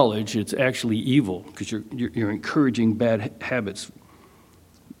of knowledge, it's actually evil, because you're encouraging bad habits.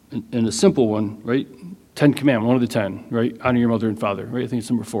 And a simple one, right? 10 Commandments, one of the 10, right? Honor your mother and father, right? I think it's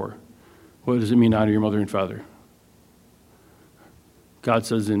number 4. What does it mean, honor your mother and father? God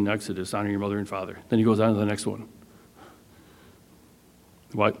says in Exodus, honor your mother and father. Then he goes on to the next one.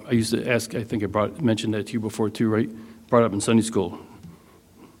 What I used to ask, I think I mentioned that to you before too, right? Brought up in Sunday school.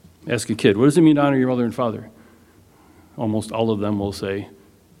 Ask a kid, what does it mean to honor your mother and father? Almost all of them will say,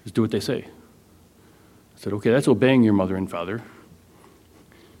 just do what they say. I said, okay, that's obeying your mother and father.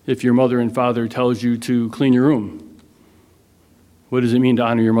 If your mother and father tells you to clean your room, what does it mean to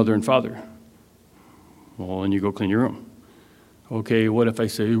honor your mother and father? Well, then you go clean your room. Okay, what if I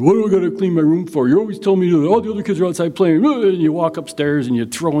say, what do I got to clean my room for? You always tell me that all the other kids are outside playing. And you walk upstairs and you're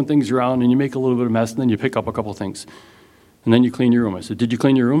throwing things around and you make a little bit of mess and then you pick up a couple things. And then you clean your room. I said, did you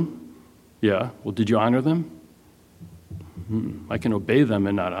clean your room? Yeah. Well, did you honor them? I can obey them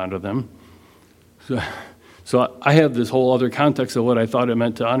and not honor them. So I have this whole other context of what I thought it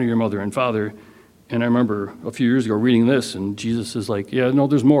meant to honor your mother and father. And I remember a few years ago reading this, and Jesus is like, yeah, no,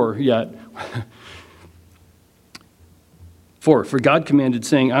 there's more yet. 4, for God commanded,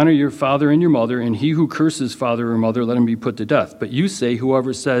 saying, honor your father and your mother, and he who curses father or mother, let him be put to death. But you say,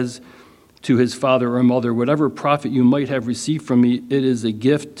 whoever says to his father or mother, whatever profit you might have received from me, it is a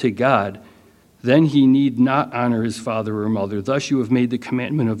gift to God, then he need not honor his father or mother. Thus you have made the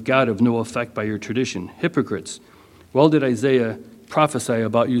commandment of God of no effect by your tradition. Hypocrites, well did Isaiah prophesy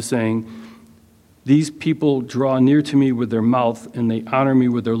about you, saying, these people draw near to me with their mouth, and they honor me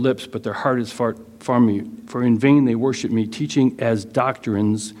with their lips, but their heart is far from me. For in vain they worship me, teaching as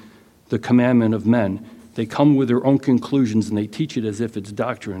doctrines the commandment of men. They come with their own conclusions, and they teach it as if it's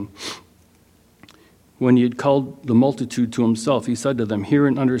doctrine. When he had called the multitude to himself, he said to them, hear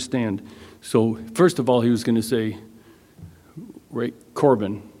and understand. So first of all, he was going to say, right,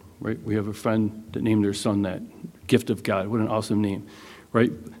 Corbin, right? We have a friend that named their son that, gift of God. What an awesome name,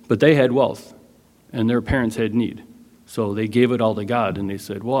 right? But they had wealth. And their parents had need. So they gave it all to God, and they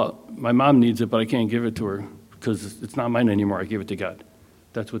said, well, my mom needs it, but I can't give it to her because it's not mine anymore. I gave it to God.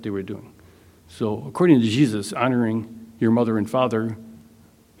 That's what they were doing. So according to Jesus, honoring your mother and father,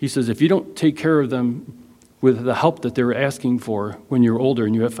 he says, if you don't take care of them with the help that they're asking for when you're older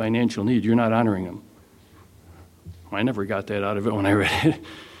and you have financial need, you're not honoring them. I never got that out of it when I read it.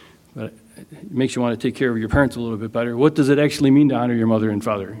 But it makes you want to take care of your parents a little bit better. What does it actually mean to honor your mother and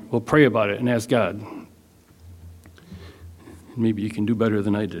father? Well, pray about it and ask God. Maybe you can do better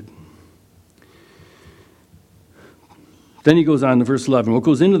than I did. Then he goes on to verse 11. What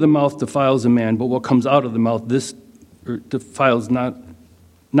goes into the mouth defiles a man, but what comes out of the mouth, this defiles not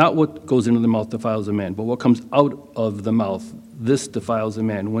what goes into the mouth defiles a man, but what comes out of the mouth, this defiles a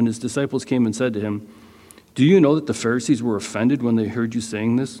man. When his disciples came and said to him, do you know that the Pharisees were offended when they heard you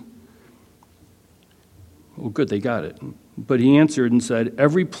saying this? Well, good, they got it. But he answered and said,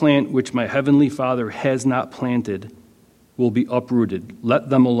 every plant which my heavenly Father has not planted will be uprooted. Let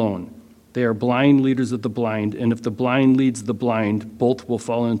them alone. They are blind leaders of the blind, and if the blind leads the blind, both will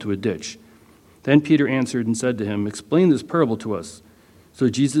fall into a ditch. Then Peter answered and said to him, Explain this parable to us. So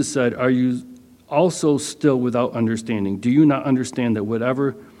Jesus said, Are you also still without understanding? Do you not understand that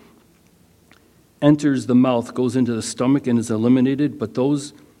whatever enters the mouth goes into the stomach and is eliminated? But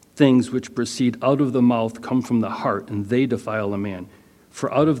those things which proceed out of the mouth come from the heart, and they defile a man.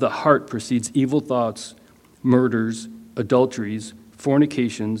 For out of the heart proceeds evil thoughts, murders, adulteries,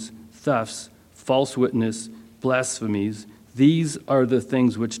 fornications, thefts, false witness, blasphemies. These are the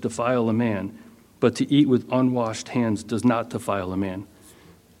things which defile a man, but to eat with unwashed hands does not defile a man.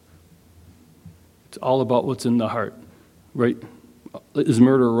 It's all about what's in the heart, right? Is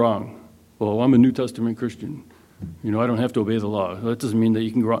murder wrong? Well, I'm a New Testament Christian. I don't have to obey the law. That doesn't mean that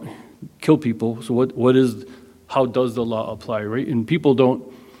you can go out and kill people. So how does the law apply, right? And people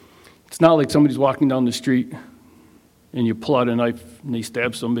don't, it's not like somebody's walking down the street and you pull out a knife and they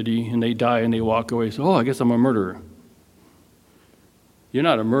stab somebody and they die and they walk away. So, I guess I'm a murderer. You're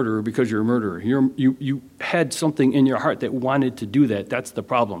not a murderer because you're a murderer. You had something in your heart that wanted to do that. That's the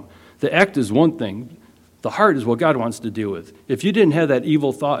problem. The act is one thing. The heart is what God wants to deal with. If you didn't have that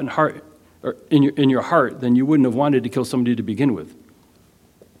evil thought in your heart, then you wouldn't have wanted to kill somebody to begin with.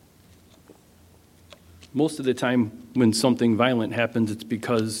 Most of the time when something violent happens, it's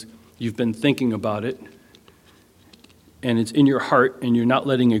because you've been thinking about it, and it's in your heart, and you're not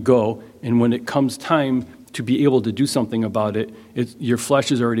letting it go. And when it comes time to be able to do something about it, your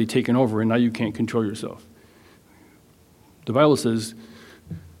flesh is already taken over, and now you can't control yourself. The Bible says,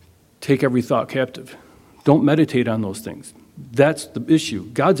 take every thought captive. Don't meditate on those things. That's the issue.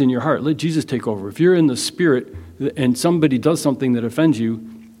 God's in your heart. Let Jesus take over. If you're in the Spirit and somebody does something that offends you,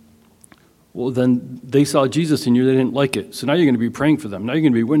 well, then they saw Jesus in you, they didn't like it. So now you're going to be praying for them. Now you're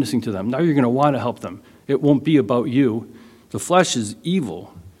going to be witnessing to them. Now you're going to want to help them. It won't be about you. The flesh is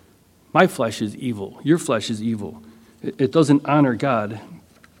evil. My flesh is evil. Your flesh is evil. It doesn't honor God.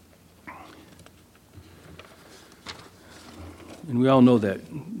 And we all know that.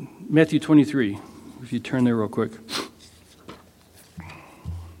 Matthew 23, if you turn there real quick.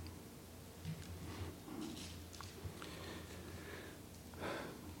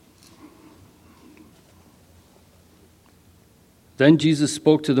 Then Jesus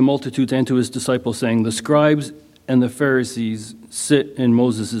spoke to the multitudes and to his disciples, saying, The scribes and the Pharisees sit in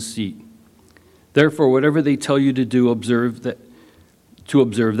Moses' seat. Therefore, whatever they tell you to do, observe,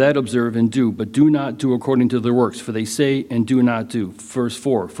 and do, but do not do according to their works, for they say and do not do. Verse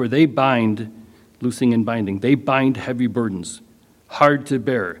 4, For they bind, loosing and binding, they bind heavy burdens, hard to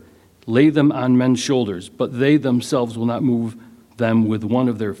bear, lay them on men's shoulders, but they themselves will not move them with one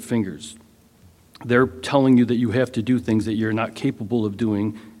of their fingers. They're telling you that you have to do things that you're not capable of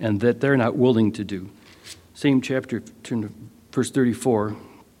doing and that they're not willing to do. Same chapter, turn to verse 34.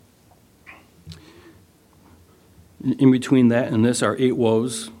 In between that and this are 8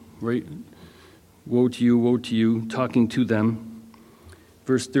 woes, right? Woe to you, talking to them.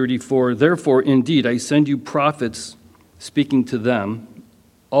 Verse 34, Therefore, indeed, I send you prophets speaking to them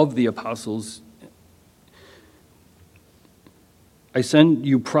of the apostles. I send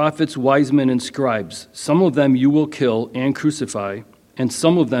you prophets, wise men, and scribes. Some of them you will kill and crucify, and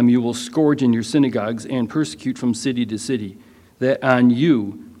some of them you will scourge in your synagogues and persecute from city to city, that on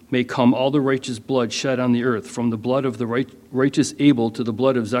you may come all the righteous blood shed on the earth, from the blood of the righteous Abel to the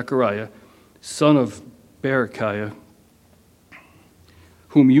blood of Zechariah, son of Berechiah,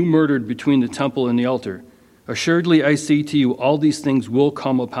 whom you murdered between the temple and the altar. Assuredly, I say to you, all these things will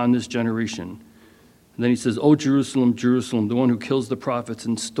come upon this generation. And then he says, O Jerusalem, Jerusalem, the one who kills the prophets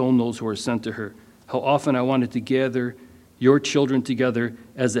and stone those who are sent to her. How often I wanted to gather your children together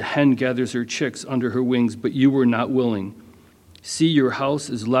as a hen gathers her chicks under her wings, but you were not willing. See, your house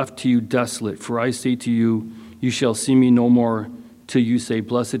is left to you desolate, for I say to you, you shall see me no more till you say,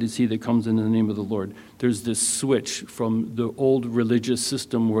 Blessed is he that comes in the name of the Lord. There's this switch from the old religious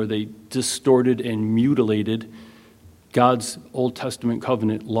system where they distorted and mutilated God's Old Testament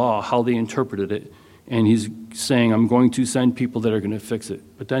covenant law, how they interpreted it. And he's saying, I'm going to send people that are going to fix it.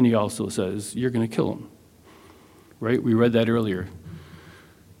 But then he also says, you're going to kill them. Right? We read that earlier.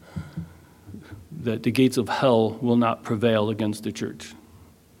 That the gates of hell will not prevail against the church.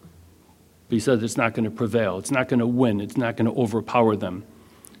 But he says it's not going to prevail. It's not going to win. It's not going to overpower them.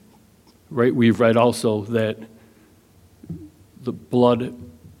 Right? We've read also that the blood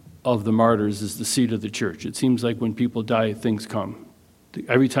of the martyrs is the seed of the church. It seems like when people die, things come.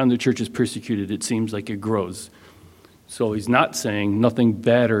 Every time the church is persecuted, it seems like it grows. So he's not saying nothing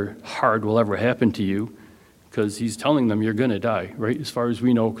bad or hard will ever happen to you, because he's telling them you're going to die, right? As far as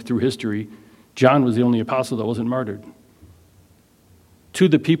we know through history, John was the only apostle that wasn't martyred. to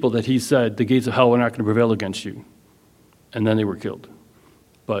the people that he said, the gates of hell are not going to prevail against you. And then they were killed.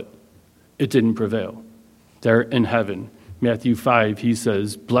 But it didn't prevail. They're in heaven. Matthew 5, he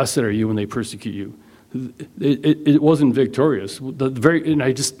says, blessed are you when they persecute you. It wasn't victorious. And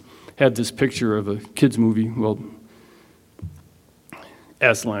I just had this picture of a kid's movie. Well,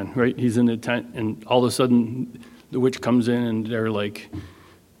 Aslan, right? He's in the tent, and all of a sudden the witch comes in, and they're like,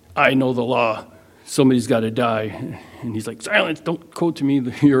 I know the law. Somebody's got to die. And he's like, silence, don't quote to me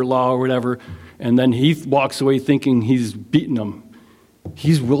your law or whatever. And then he walks away thinking he's beaten them.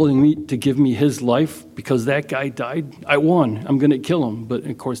 He's willing to give me his life because that guy died. I won. I'm going to kill him. But,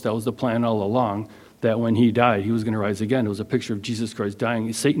 of course, that was the plan all along, that when he died, he was going to rise again. It was a picture of Jesus Christ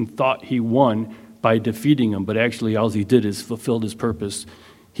dying. Satan thought he won by defeating him, but actually all he did is fulfilled his purpose.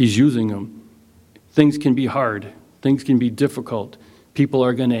 He's using him. Things can be hard. Things can be difficult. People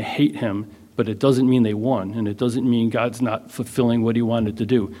are going to hate him, but it doesn't mean they won, and it doesn't mean God's not fulfilling what he wanted to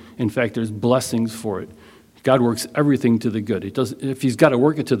do. In fact, there's blessings for it. God works everything to the good. If he's got to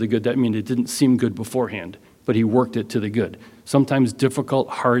work it to the good, that means it didn't seem good beforehand, but he worked it to the good. Sometimes difficult,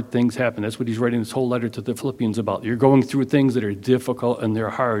 hard things happen. That's what he's writing this whole letter to the Philippians about. You're going through things that are difficult and they're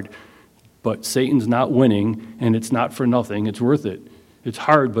hard, but Satan's not winning, and it's not for nothing. It's worth it. It's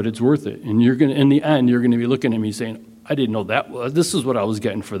hard, but it's worth it. And in the end, you're going to be looking at me saying, I didn't know that. This is what I was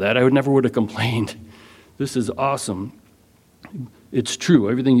getting for that. I never would have complained. This is awesome. It's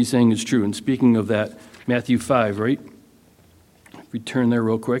true. Everything he's saying is true. And speaking of that, Matthew 5, right? If we turn there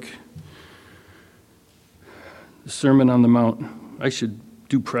real quick. The Sermon on the Mount. I should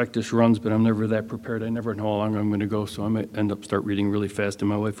do practice runs, but I'm never that prepared. I never know how long I'm going to go, so I might end up start reading really fast, and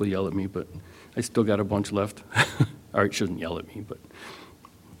my wife will yell at me, but I still got a bunch left. All right, she shouldn't yell at me, but...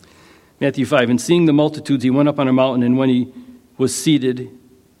 Matthew 5, and seeing the multitudes, he went up on a mountain, and when he was seated,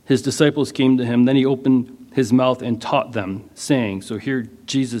 his disciples came to him. Then he opened his mouth and taught them, saying, so here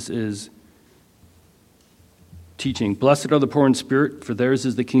Jesus is teaching, blessed are the poor in spirit, for theirs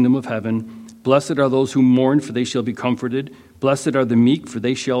is the kingdom of heaven. Blessed are those who mourn, for they shall be comforted. Blessed are the meek, for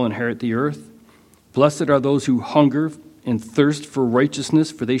they shall inherit the earth. Blessed are those who hunger and thirst for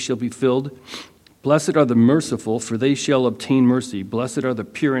righteousness, for they shall be filled. Blessed are the merciful, for they shall obtain mercy. Blessed are the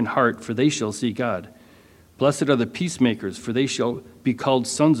pure in heart, for they shall see God. Blessed are the peacemakers, for they shall be called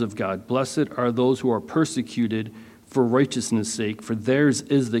sons of God. Blessed are those who are persecuted for righteousness' sake, for theirs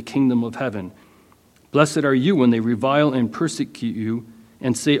is the kingdom of heaven. Blessed are you when they revile and persecute you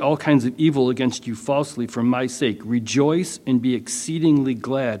and say all kinds of evil against you falsely for my sake. Rejoice and be exceedingly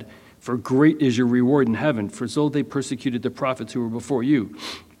glad, for great is your reward in heaven, for so they persecuted the prophets who were before you.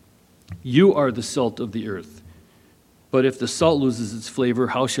 You are the salt of the earth. But if the salt loses its flavor,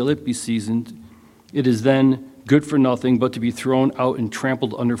 how shall it be seasoned? It is then good for nothing but to be thrown out and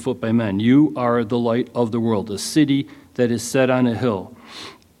trampled underfoot by men. You are the light of the world. A city that is set on a hill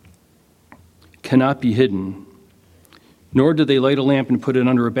cannot be hidden. Nor do they light a lamp and put it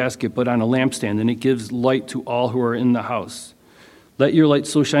under a basket, but on a lampstand, and it gives light to all who are in the house. Let your light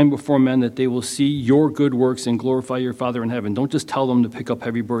so shine before men that they will see your good works and glorify your Father in heaven. Don't just tell them to pick up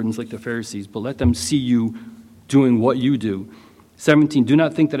heavy burdens like the Pharisees, but let them see you doing what you do. 17, do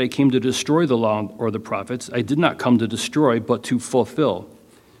not think that I came to destroy the law or the prophets. I did not come to destroy, but to fulfill.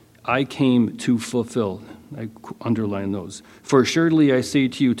 I came to fulfill. I underline those. For assuredly I say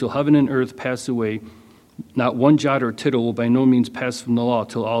to you, till heaven and earth pass away, not one jot or tittle will by no means pass from the law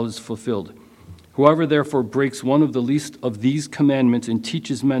till all is fulfilled. Whoever therefore breaks one of the least of these commandments and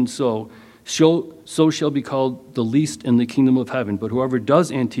teaches men so shall be called the least in the kingdom of heaven. But whoever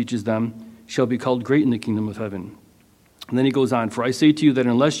does and teaches them shall be called great in the kingdom of heaven. And then he goes on, for I say to you that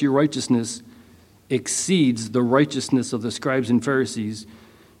unless your righteousness exceeds the righteousness of the scribes and Pharisees,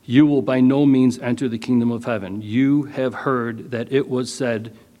 you will by no means enter the kingdom of heaven. You have heard that it was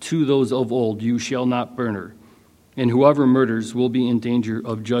said to those of old, you shall not murder. And whoever murders will be in danger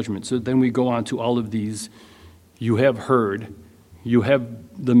of judgment. So then we go on to all of these. You have heard. You have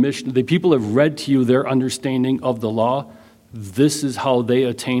the mission. The people have read to you their understanding of the law. This is how they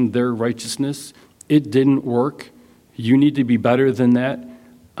attained their righteousness. It didn't work. You need to be better than that.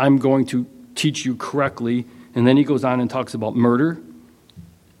 I'm going to teach you correctly. And then he goes on and talks about murder,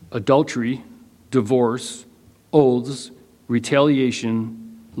 adultery, divorce, oaths,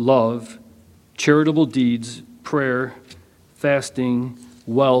 retaliation, love, charitable deeds, prayer, fasting,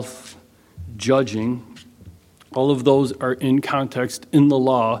 wealth, judging. All of those are in context in the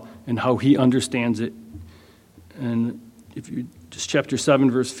law and how he understands it. And if you just chapter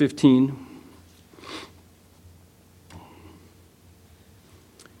 7, verse 15.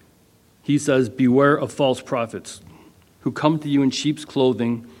 He says, beware of false prophets who come to you in sheep's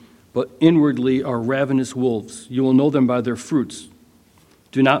clothing, but inwardly are ravenous wolves. You will know them by their fruits.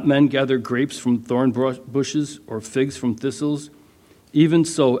 Do not men gather grapes from thorn bushes or figs from thistles? Even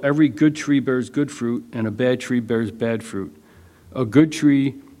so, every good tree bears good fruit, and a bad tree bears bad fruit. A good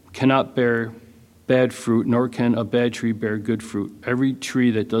tree cannot bear bad fruit, nor can a bad tree bear good fruit. Every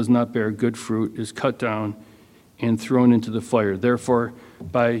tree that does not bear good fruit is cut down and thrown into the fire. Therefore,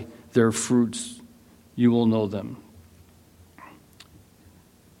 by their fruits you will know them.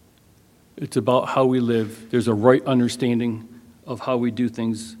 It's about how we live. There's a right understanding of how we do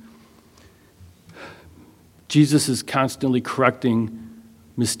things. Jesus is constantly correcting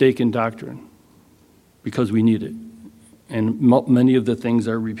mistaken doctrine because we need it. And many of the things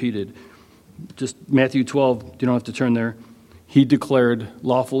are repeated. Just Matthew 12, you don't have to turn there. He declared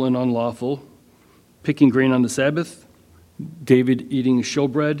lawful and unlawful, picking grain on the Sabbath, David eating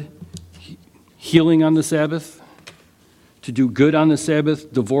showbread, healing on the Sabbath, to do good on the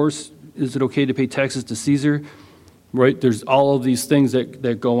Sabbath, divorce, is it okay to pay taxes to Caesar? Right? There's all of these things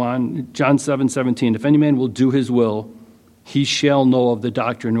that go on. John 7:17, if any man will do his will, he shall know of the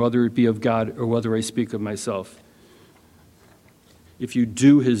doctrine, whether it be of God or whether I speak of myself. If you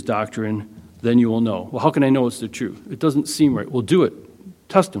do his doctrine, then you will know. Well, how can I know it's the truth? It doesn't seem right. Well, do it.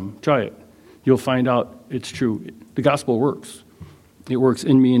 Test him. Try it. You'll find out it's true. The gospel works. It works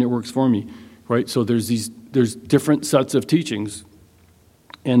in me and it works for me, right? So there's different sets of teachings,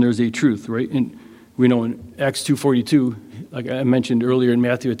 and there's a truth, right? And we know in Acts 2:42, like I mentioned earlier in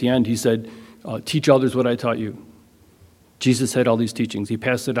Matthew at the end, he said, teach others what I taught you. Jesus had all these teachings. He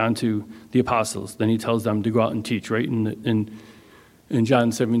passed it on to the apostles. Then he tells them to go out and teach, right? And in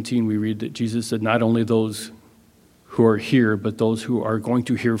John 17, we read that Jesus said, not only those who are here, but those who are going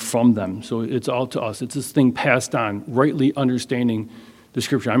to hear from them. So it's all to us. It's this thing passed on, rightly understanding the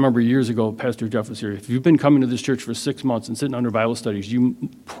Scripture. I remember years ago, Pastor Jeff was here. If you've been coming to this church for 6 months and sitting under Bible studies, you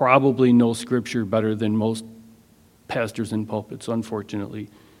probably know Scripture better than most pastors in pulpits, unfortunately.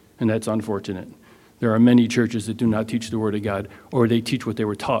 And that's unfortunate. There are many churches that do not teach the Word of God, or they teach what they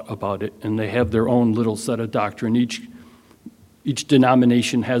were taught about it, and they have their own little set of doctrine. Each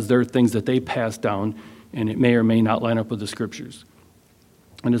denomination has their things that they pass down, and it may or may not line up with the Scriptures.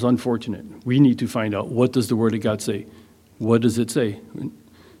 And it's unfortunate. We need to find out, what does the Word of God say? What does it say?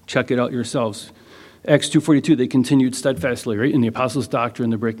 Check it out yourselves. Acts 2:42, they continued steadfastly, right? In the apostles'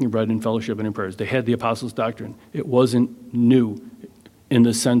 doctrine, the breaking of bread and fellowship and in prayers. They had the apostles' doctrine. It wasn't new in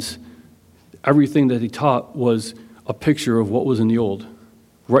the sense, everything that he taught was a picture of what was in the Old,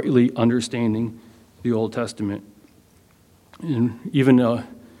 rightly understanding the Old Testament. And even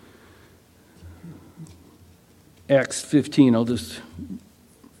Acts 15,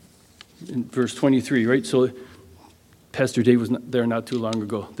 in verse 23, right? So Pastor Dave was there not too long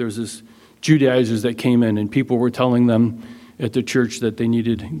ago. There was this Judaizers that came in, and people were telling them at the church that they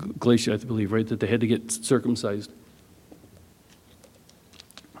needed, Galatia, I believe, right, that they had to get circumcised.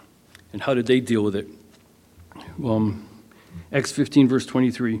 And how did they deal with it? Well, Acts 15, verse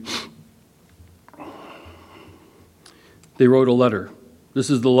 23. They wrote a letter. This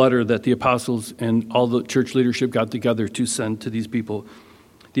is the letter that the apostles and all the church leadership got together to send to these people.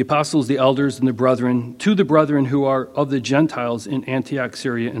 The apostles, the elders, and the brethren, to the brethren who are of the Gentiles in Antioch,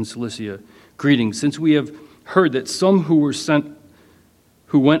 Syria, and Cilicia, greetings. Since we have heard that some who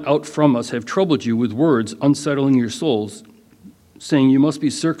went out from us have troubled you with words, unsettling your souls, saying you must be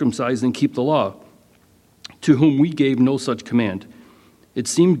circumcised and keep the law, to whom we gave no such command. It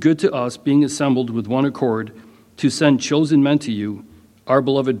seemed good to us, being assembled with one accord, to send chosen men to you, our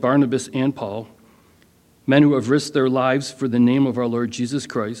beloved Barnabas and Paul, men who have risked their lives for the name of our Lord Jesus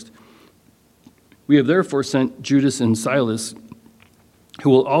Christ. We have therefore sent Judas and Silas, who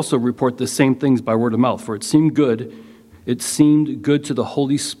will also report the same things by word of mouth. For it seemed good to the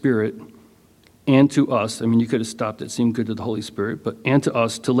Holy Spirit and to us. I mean, you could have stopped it seemed good to the Holy Spirit, but and to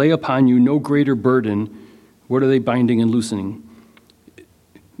us, to lay upon you no greater burden. What are they binding and loosening?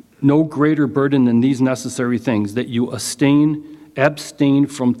 No greater burden than these necessary things, that you abstain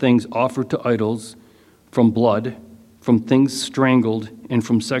from things offered to idols, from blood, from things strangled, and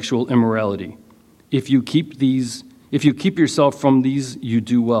from sexual immorality. If you keep yourself from these, you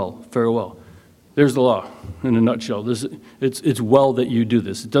do well. Farewell. There's the law in a nutshell. It's well that you do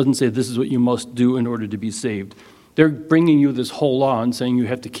this. It doesn't say this is what you must do in order to be saved. They're bringing you this whole law and saying you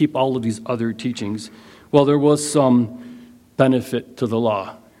have to keep all of these other teachings. Well, there was some benefit to the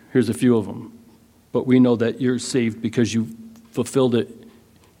law. Here's a few of them. But we know that you're saved because you fulfilled it.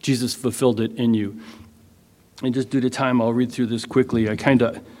 Jesus fulfilled it in you. And just due to time, I'll read through this quickly. I kind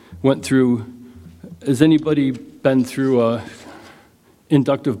of went through, has anybody been through a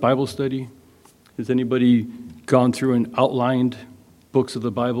inductive Bible study? Has anybody gone through and outlined books of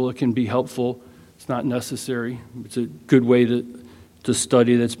the Bible? It can be helpful. It's not necessary. It's a good way to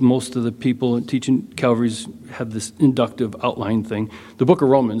study. That's most of the people teaching Calvary's have this inductive outline thing. The book of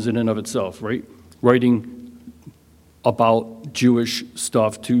Romans in and of itself, right? Writing about Jewish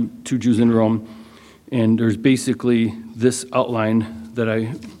stuff to Jews in Rome. And there's basically this outline that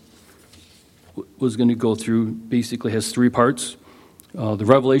I was going to go through, basically has three parts. The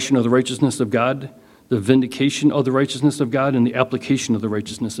revelation of the righteousness of God, the vindication of the righteousness of God, and the application of the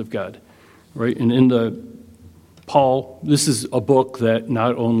righteousness of God, right? And in Paul, this is a book that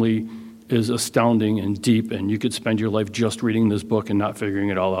not only is astounding and deep, and you could spend your life just reading this book and not figuring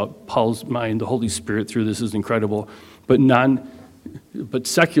it all out. Paul's mind, the Holy Spirit through this is incredible, but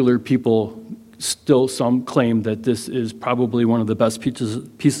secular people still some claim that this is probably one of the best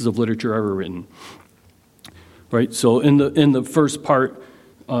pieces of literature ever written. Right, so in the first part,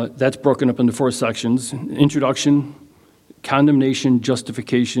 that's broken up into 4 sections: introduction, condemnation,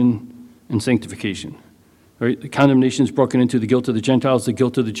 justification, and sanctification. Right, the condemnation is broken into the guilt of the Gentiles, the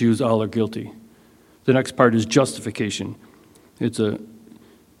guilt of the Jews. All are guilty. The next part is justification. It's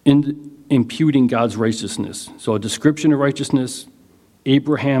imputing God's righteousness. So a description of righteousness,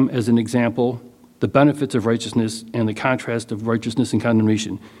 Abraham as an example, the benefits of righteousness, and the contrast of righteousness and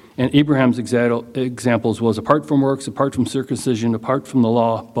condemnation. And Abraham's examples was apart from works, apart from circumcision, apart from the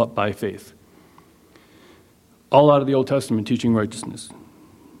law, but by faith. All out of the Old Testament teaching righteousness.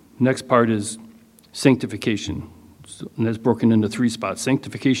 Next part is sanctification. And that's broken into 3 spots: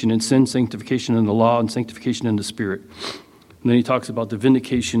 sanctification in sin, sanctification in the law, and sanctification in the Spirit. And then he talks about the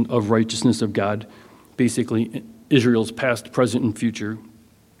vindication of righteousness of God, basically Israel's past, present, and future.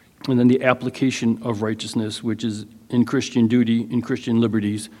 And then the application of righteousness, which is in Christian duty, in Christian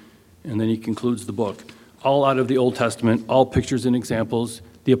liberties. And then he concludes the book. All out of the Old Testament, all pictures and examples,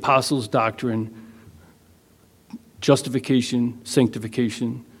 the apostles' doctrine, justification,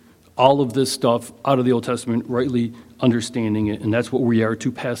 sanctification, all of this stuff out of the Old Testament, rightly understanding it. And that's what we are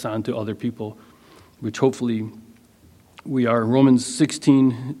to pass on to other people, which hopefully we are. Romans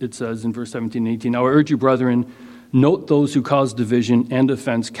 16, it says in verse 17 and 18, "Now I urge you, brethren, note those who cause division and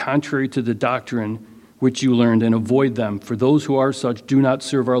offense contrary to the doctrine which you learned, and avoid them. For those who are such do not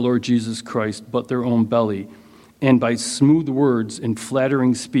serve our Lord Jesus Christ, but their own belly. And by smooth words and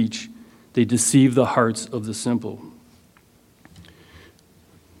flattering speech, they deceive the hearts of the simple."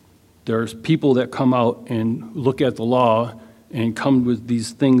 There's people that come out and look at the law and come with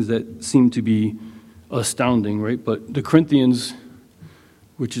these things that seem to be astounding, right? But the Corinthians,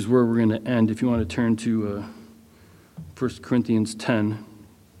 which is where we're going to end, if you want to turn to 1 Corinthians 10.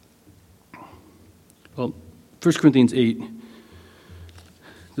 Well, 1 Corinthians 8.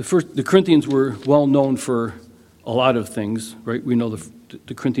 The Corinthians were well known for a lot of things, right? We know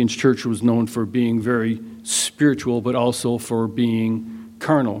the Corinthians church was known for being very spiritual, but also for being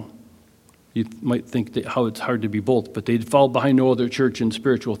carnal. You might think that how it's hard to be both, but they'd fall behind no other church in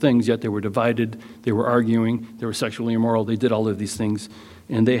spiritual things, yet they were divided, they were arguing, they were sexually immoral, they did all of these things.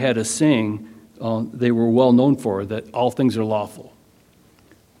 And they had a saying they were well known for, that all things are lawful.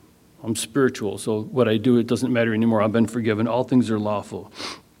 I'm spiritual, so what I do, it doesn't matter anymore. I've been forgiven. All things are lawful.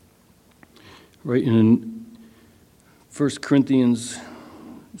 Right? And in 1 Corinthians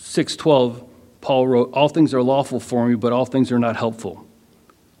 6:12, Paul wrote, "All things are lawful for me, but all things are not helpful.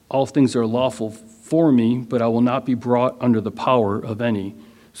 All things are lawful for me, but I will not be brought under the power of any."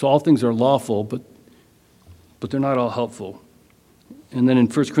 So all things are lawful, but they're not all helpful. And then in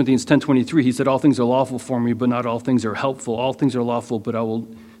 1 Corinthians 10:23, he said, "All things are lawful for me, but not all things are helpful. All things are lawful, but I will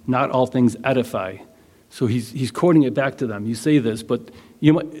not all things edify." So he's quoting it back to them. You say this, but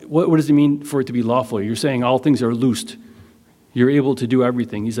what does it mean for it to be lawful? You're saying all things are loosed. You're able to do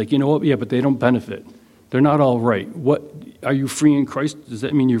everything. He's like, you know what? Yeah, but they don't benefit. They're not all right. What are you free in Christ? Does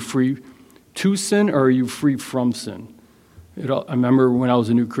that mean you're free to sin, or are you free from sin? I remember when I was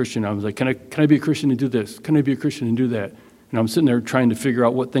a new Christian, I was like, can I be a Christian and do this? Can I be a Christian and do that? And I'm sitting there trying to figure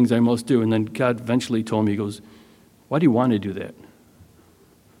out what things I must do. And then God eventually told me, he goes, "Why do you want to do that?"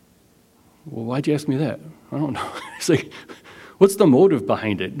 Well, why'd you ask me that? I don't know. It's like, what's the motive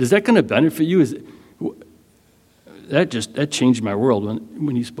behind it? Is that going to benefit you? That changed my world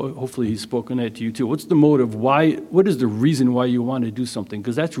when he spoke. Hopefully he's spoken that to you too. What's the motive? Why? What is the reason why you want to do something?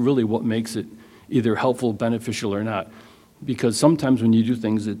 Because that's really what makes it either helpful, beneficial, or not. Because sometimes when you do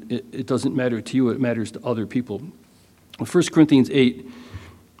things, it doesn't matter to you, it matters to other people. 1 Corinthians 8,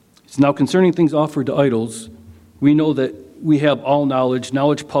 it's now concerning things offered to idols, we know that we have all knowledge.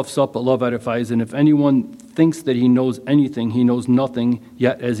 Knowledge puffs up, but love edifies. And if anyone thinks that he knows anything, he knows nothing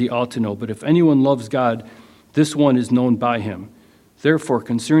yet as he ought to know. But if anyone loves God, this one is known by him. Therefore,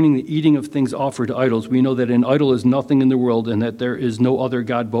 concerning the eating of things offered to idols, we know that an idol is nothing in the world, and that there is no other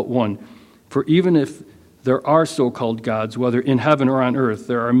God but one. For even if There are so-called gods, whether in heaven or on earth.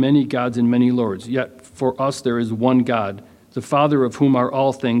 There are many gods and many lords. Yet for us there is one God, the Father of whom are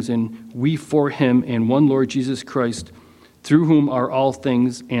all things, and we for him, and one Lord Jesus Christ, through whom are all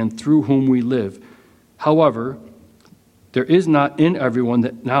things, and through whom we live. However, there is not in everyone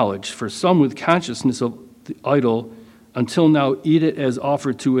that knowledge, for some with consciousness of the idol until now eat it as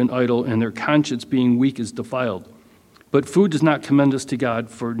offered to an idol, and their conscience being weak is defiled. But food does not commend us to God,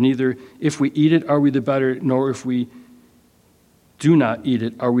 for neither if we eat it are we the better, nor if we do not eat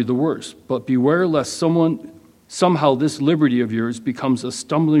it are we the worse. But beware lest somehow this liberty of yours becomes a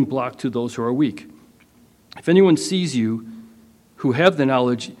stumbling block to those who are weak. If anyone sees you, who have the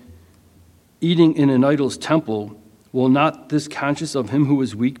knowledge, eating in an idol's temple, will not this conscience of him who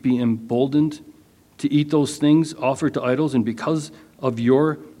is weak be emboldened to eat those things offered to idols? And because of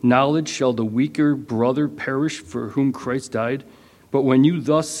your knowledge shall the weaker brother perish for whom Christ died? But when you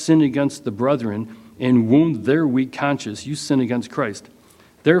thus sin against the brethren and wound their weak conscience, you sin against Christ.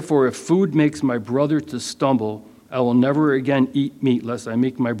 Therefore, if food makes my brother to stumble, I will never again eat meat, lest I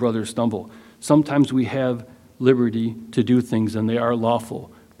make my brother stumble. Sometimes we have liberty to do things, and they are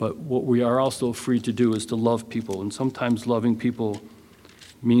lawful. But what we are also free to do is to love people. And sometimes loving people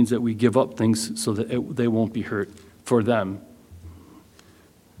means that we give up things so that they won't be hurt for them.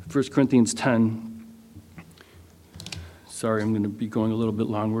 1 Corinthians 10. Sorry, I'm going to be going a little bit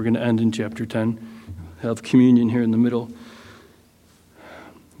long. We're going to end in chapter 10. Have communion here in the middle.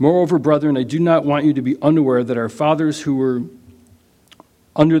 Moreover, brethren, I do not want you to be unaware that our fathers who were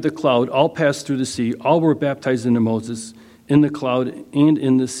under the cloud all passed through the sea, all were baptized into Moses in the cloud and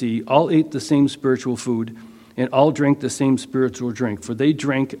in the sea, all ate the same spiritual food, and all drank the same spiritual drink. For they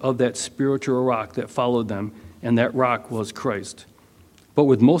drank of that spiritual rock that followed them, and that rock was Christ. But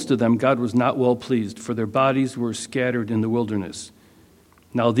with most of them God was not well pleased, for their bodies were scattered in the wilderness.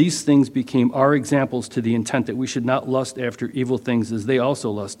 Now these things became our examples to the intent that we should not lust after evil things as they also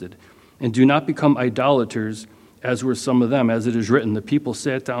lusted. And do not become idolaters, as were some of them. As it is written, the people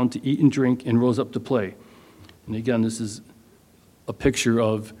sat down to eat and drink and rose up to play. And again, this is a picture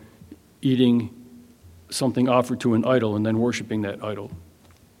of eating something offered to an idol and then worshiping that idol.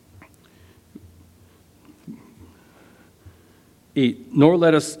 8, nor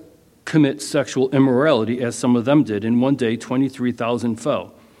let us commit sexual immorality as some of them did. In one day 23,000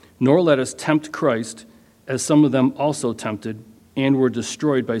 fell. Nor let us tempt Christ as some of them also tempted and were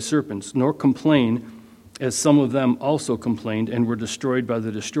destroyed by serpents. Nor complain as some of them also complained and were destroyed by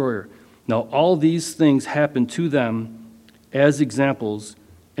the destroyer. Now all these things happened to them as examples,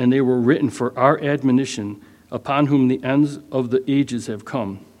 and they were written for our admonition, upon whom the ends of the ages have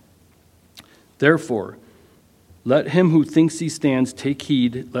come. Therefore, let him who thinks he stands take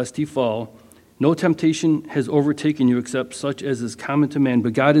heed, lest he fall. No temptation has overtaken you except such as is common to man,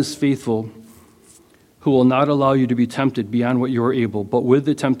 but God is faithful, who will not allow you to be tempted beyond what you are able, but with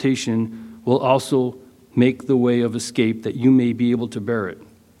the temptation will also make the way of escape, that you may be able to bear it.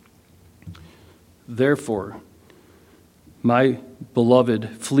 Therefore, my beloved,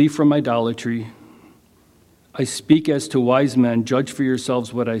 flee from idolatry. I speak as to wise men. Judge for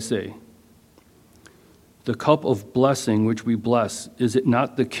yourselves what I say. The cup of blessing which we bless, is it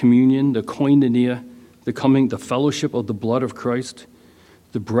not the communion, the koinonia, the fellowship of the blood of Christ?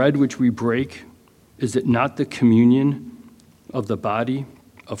 The bread which we break, is it not the communion of the body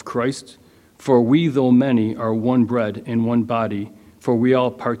of Christ? For we, though many, are one bread and one body, for we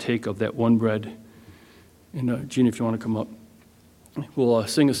all partake of that one bread. And Gina, if you want to come up, we'll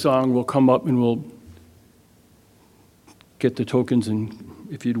sing a song. We'll come up and we'll get the tokens, and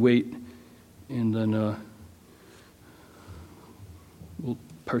if you'd wait, and then we'll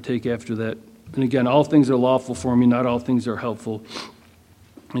partake after that. And again, all things are lawful for me, not all things are helpful.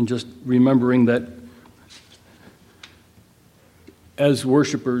 And just remembering that as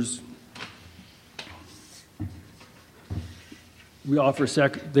worshipers,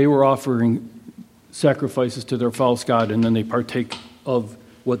 they were offering sacrifices to their false god, and then they partake of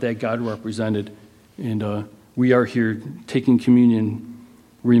what that god represented. And we are here taking communion,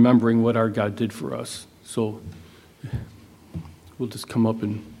 remembering what our God did for us. So we'll just come up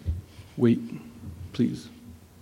and wait, please.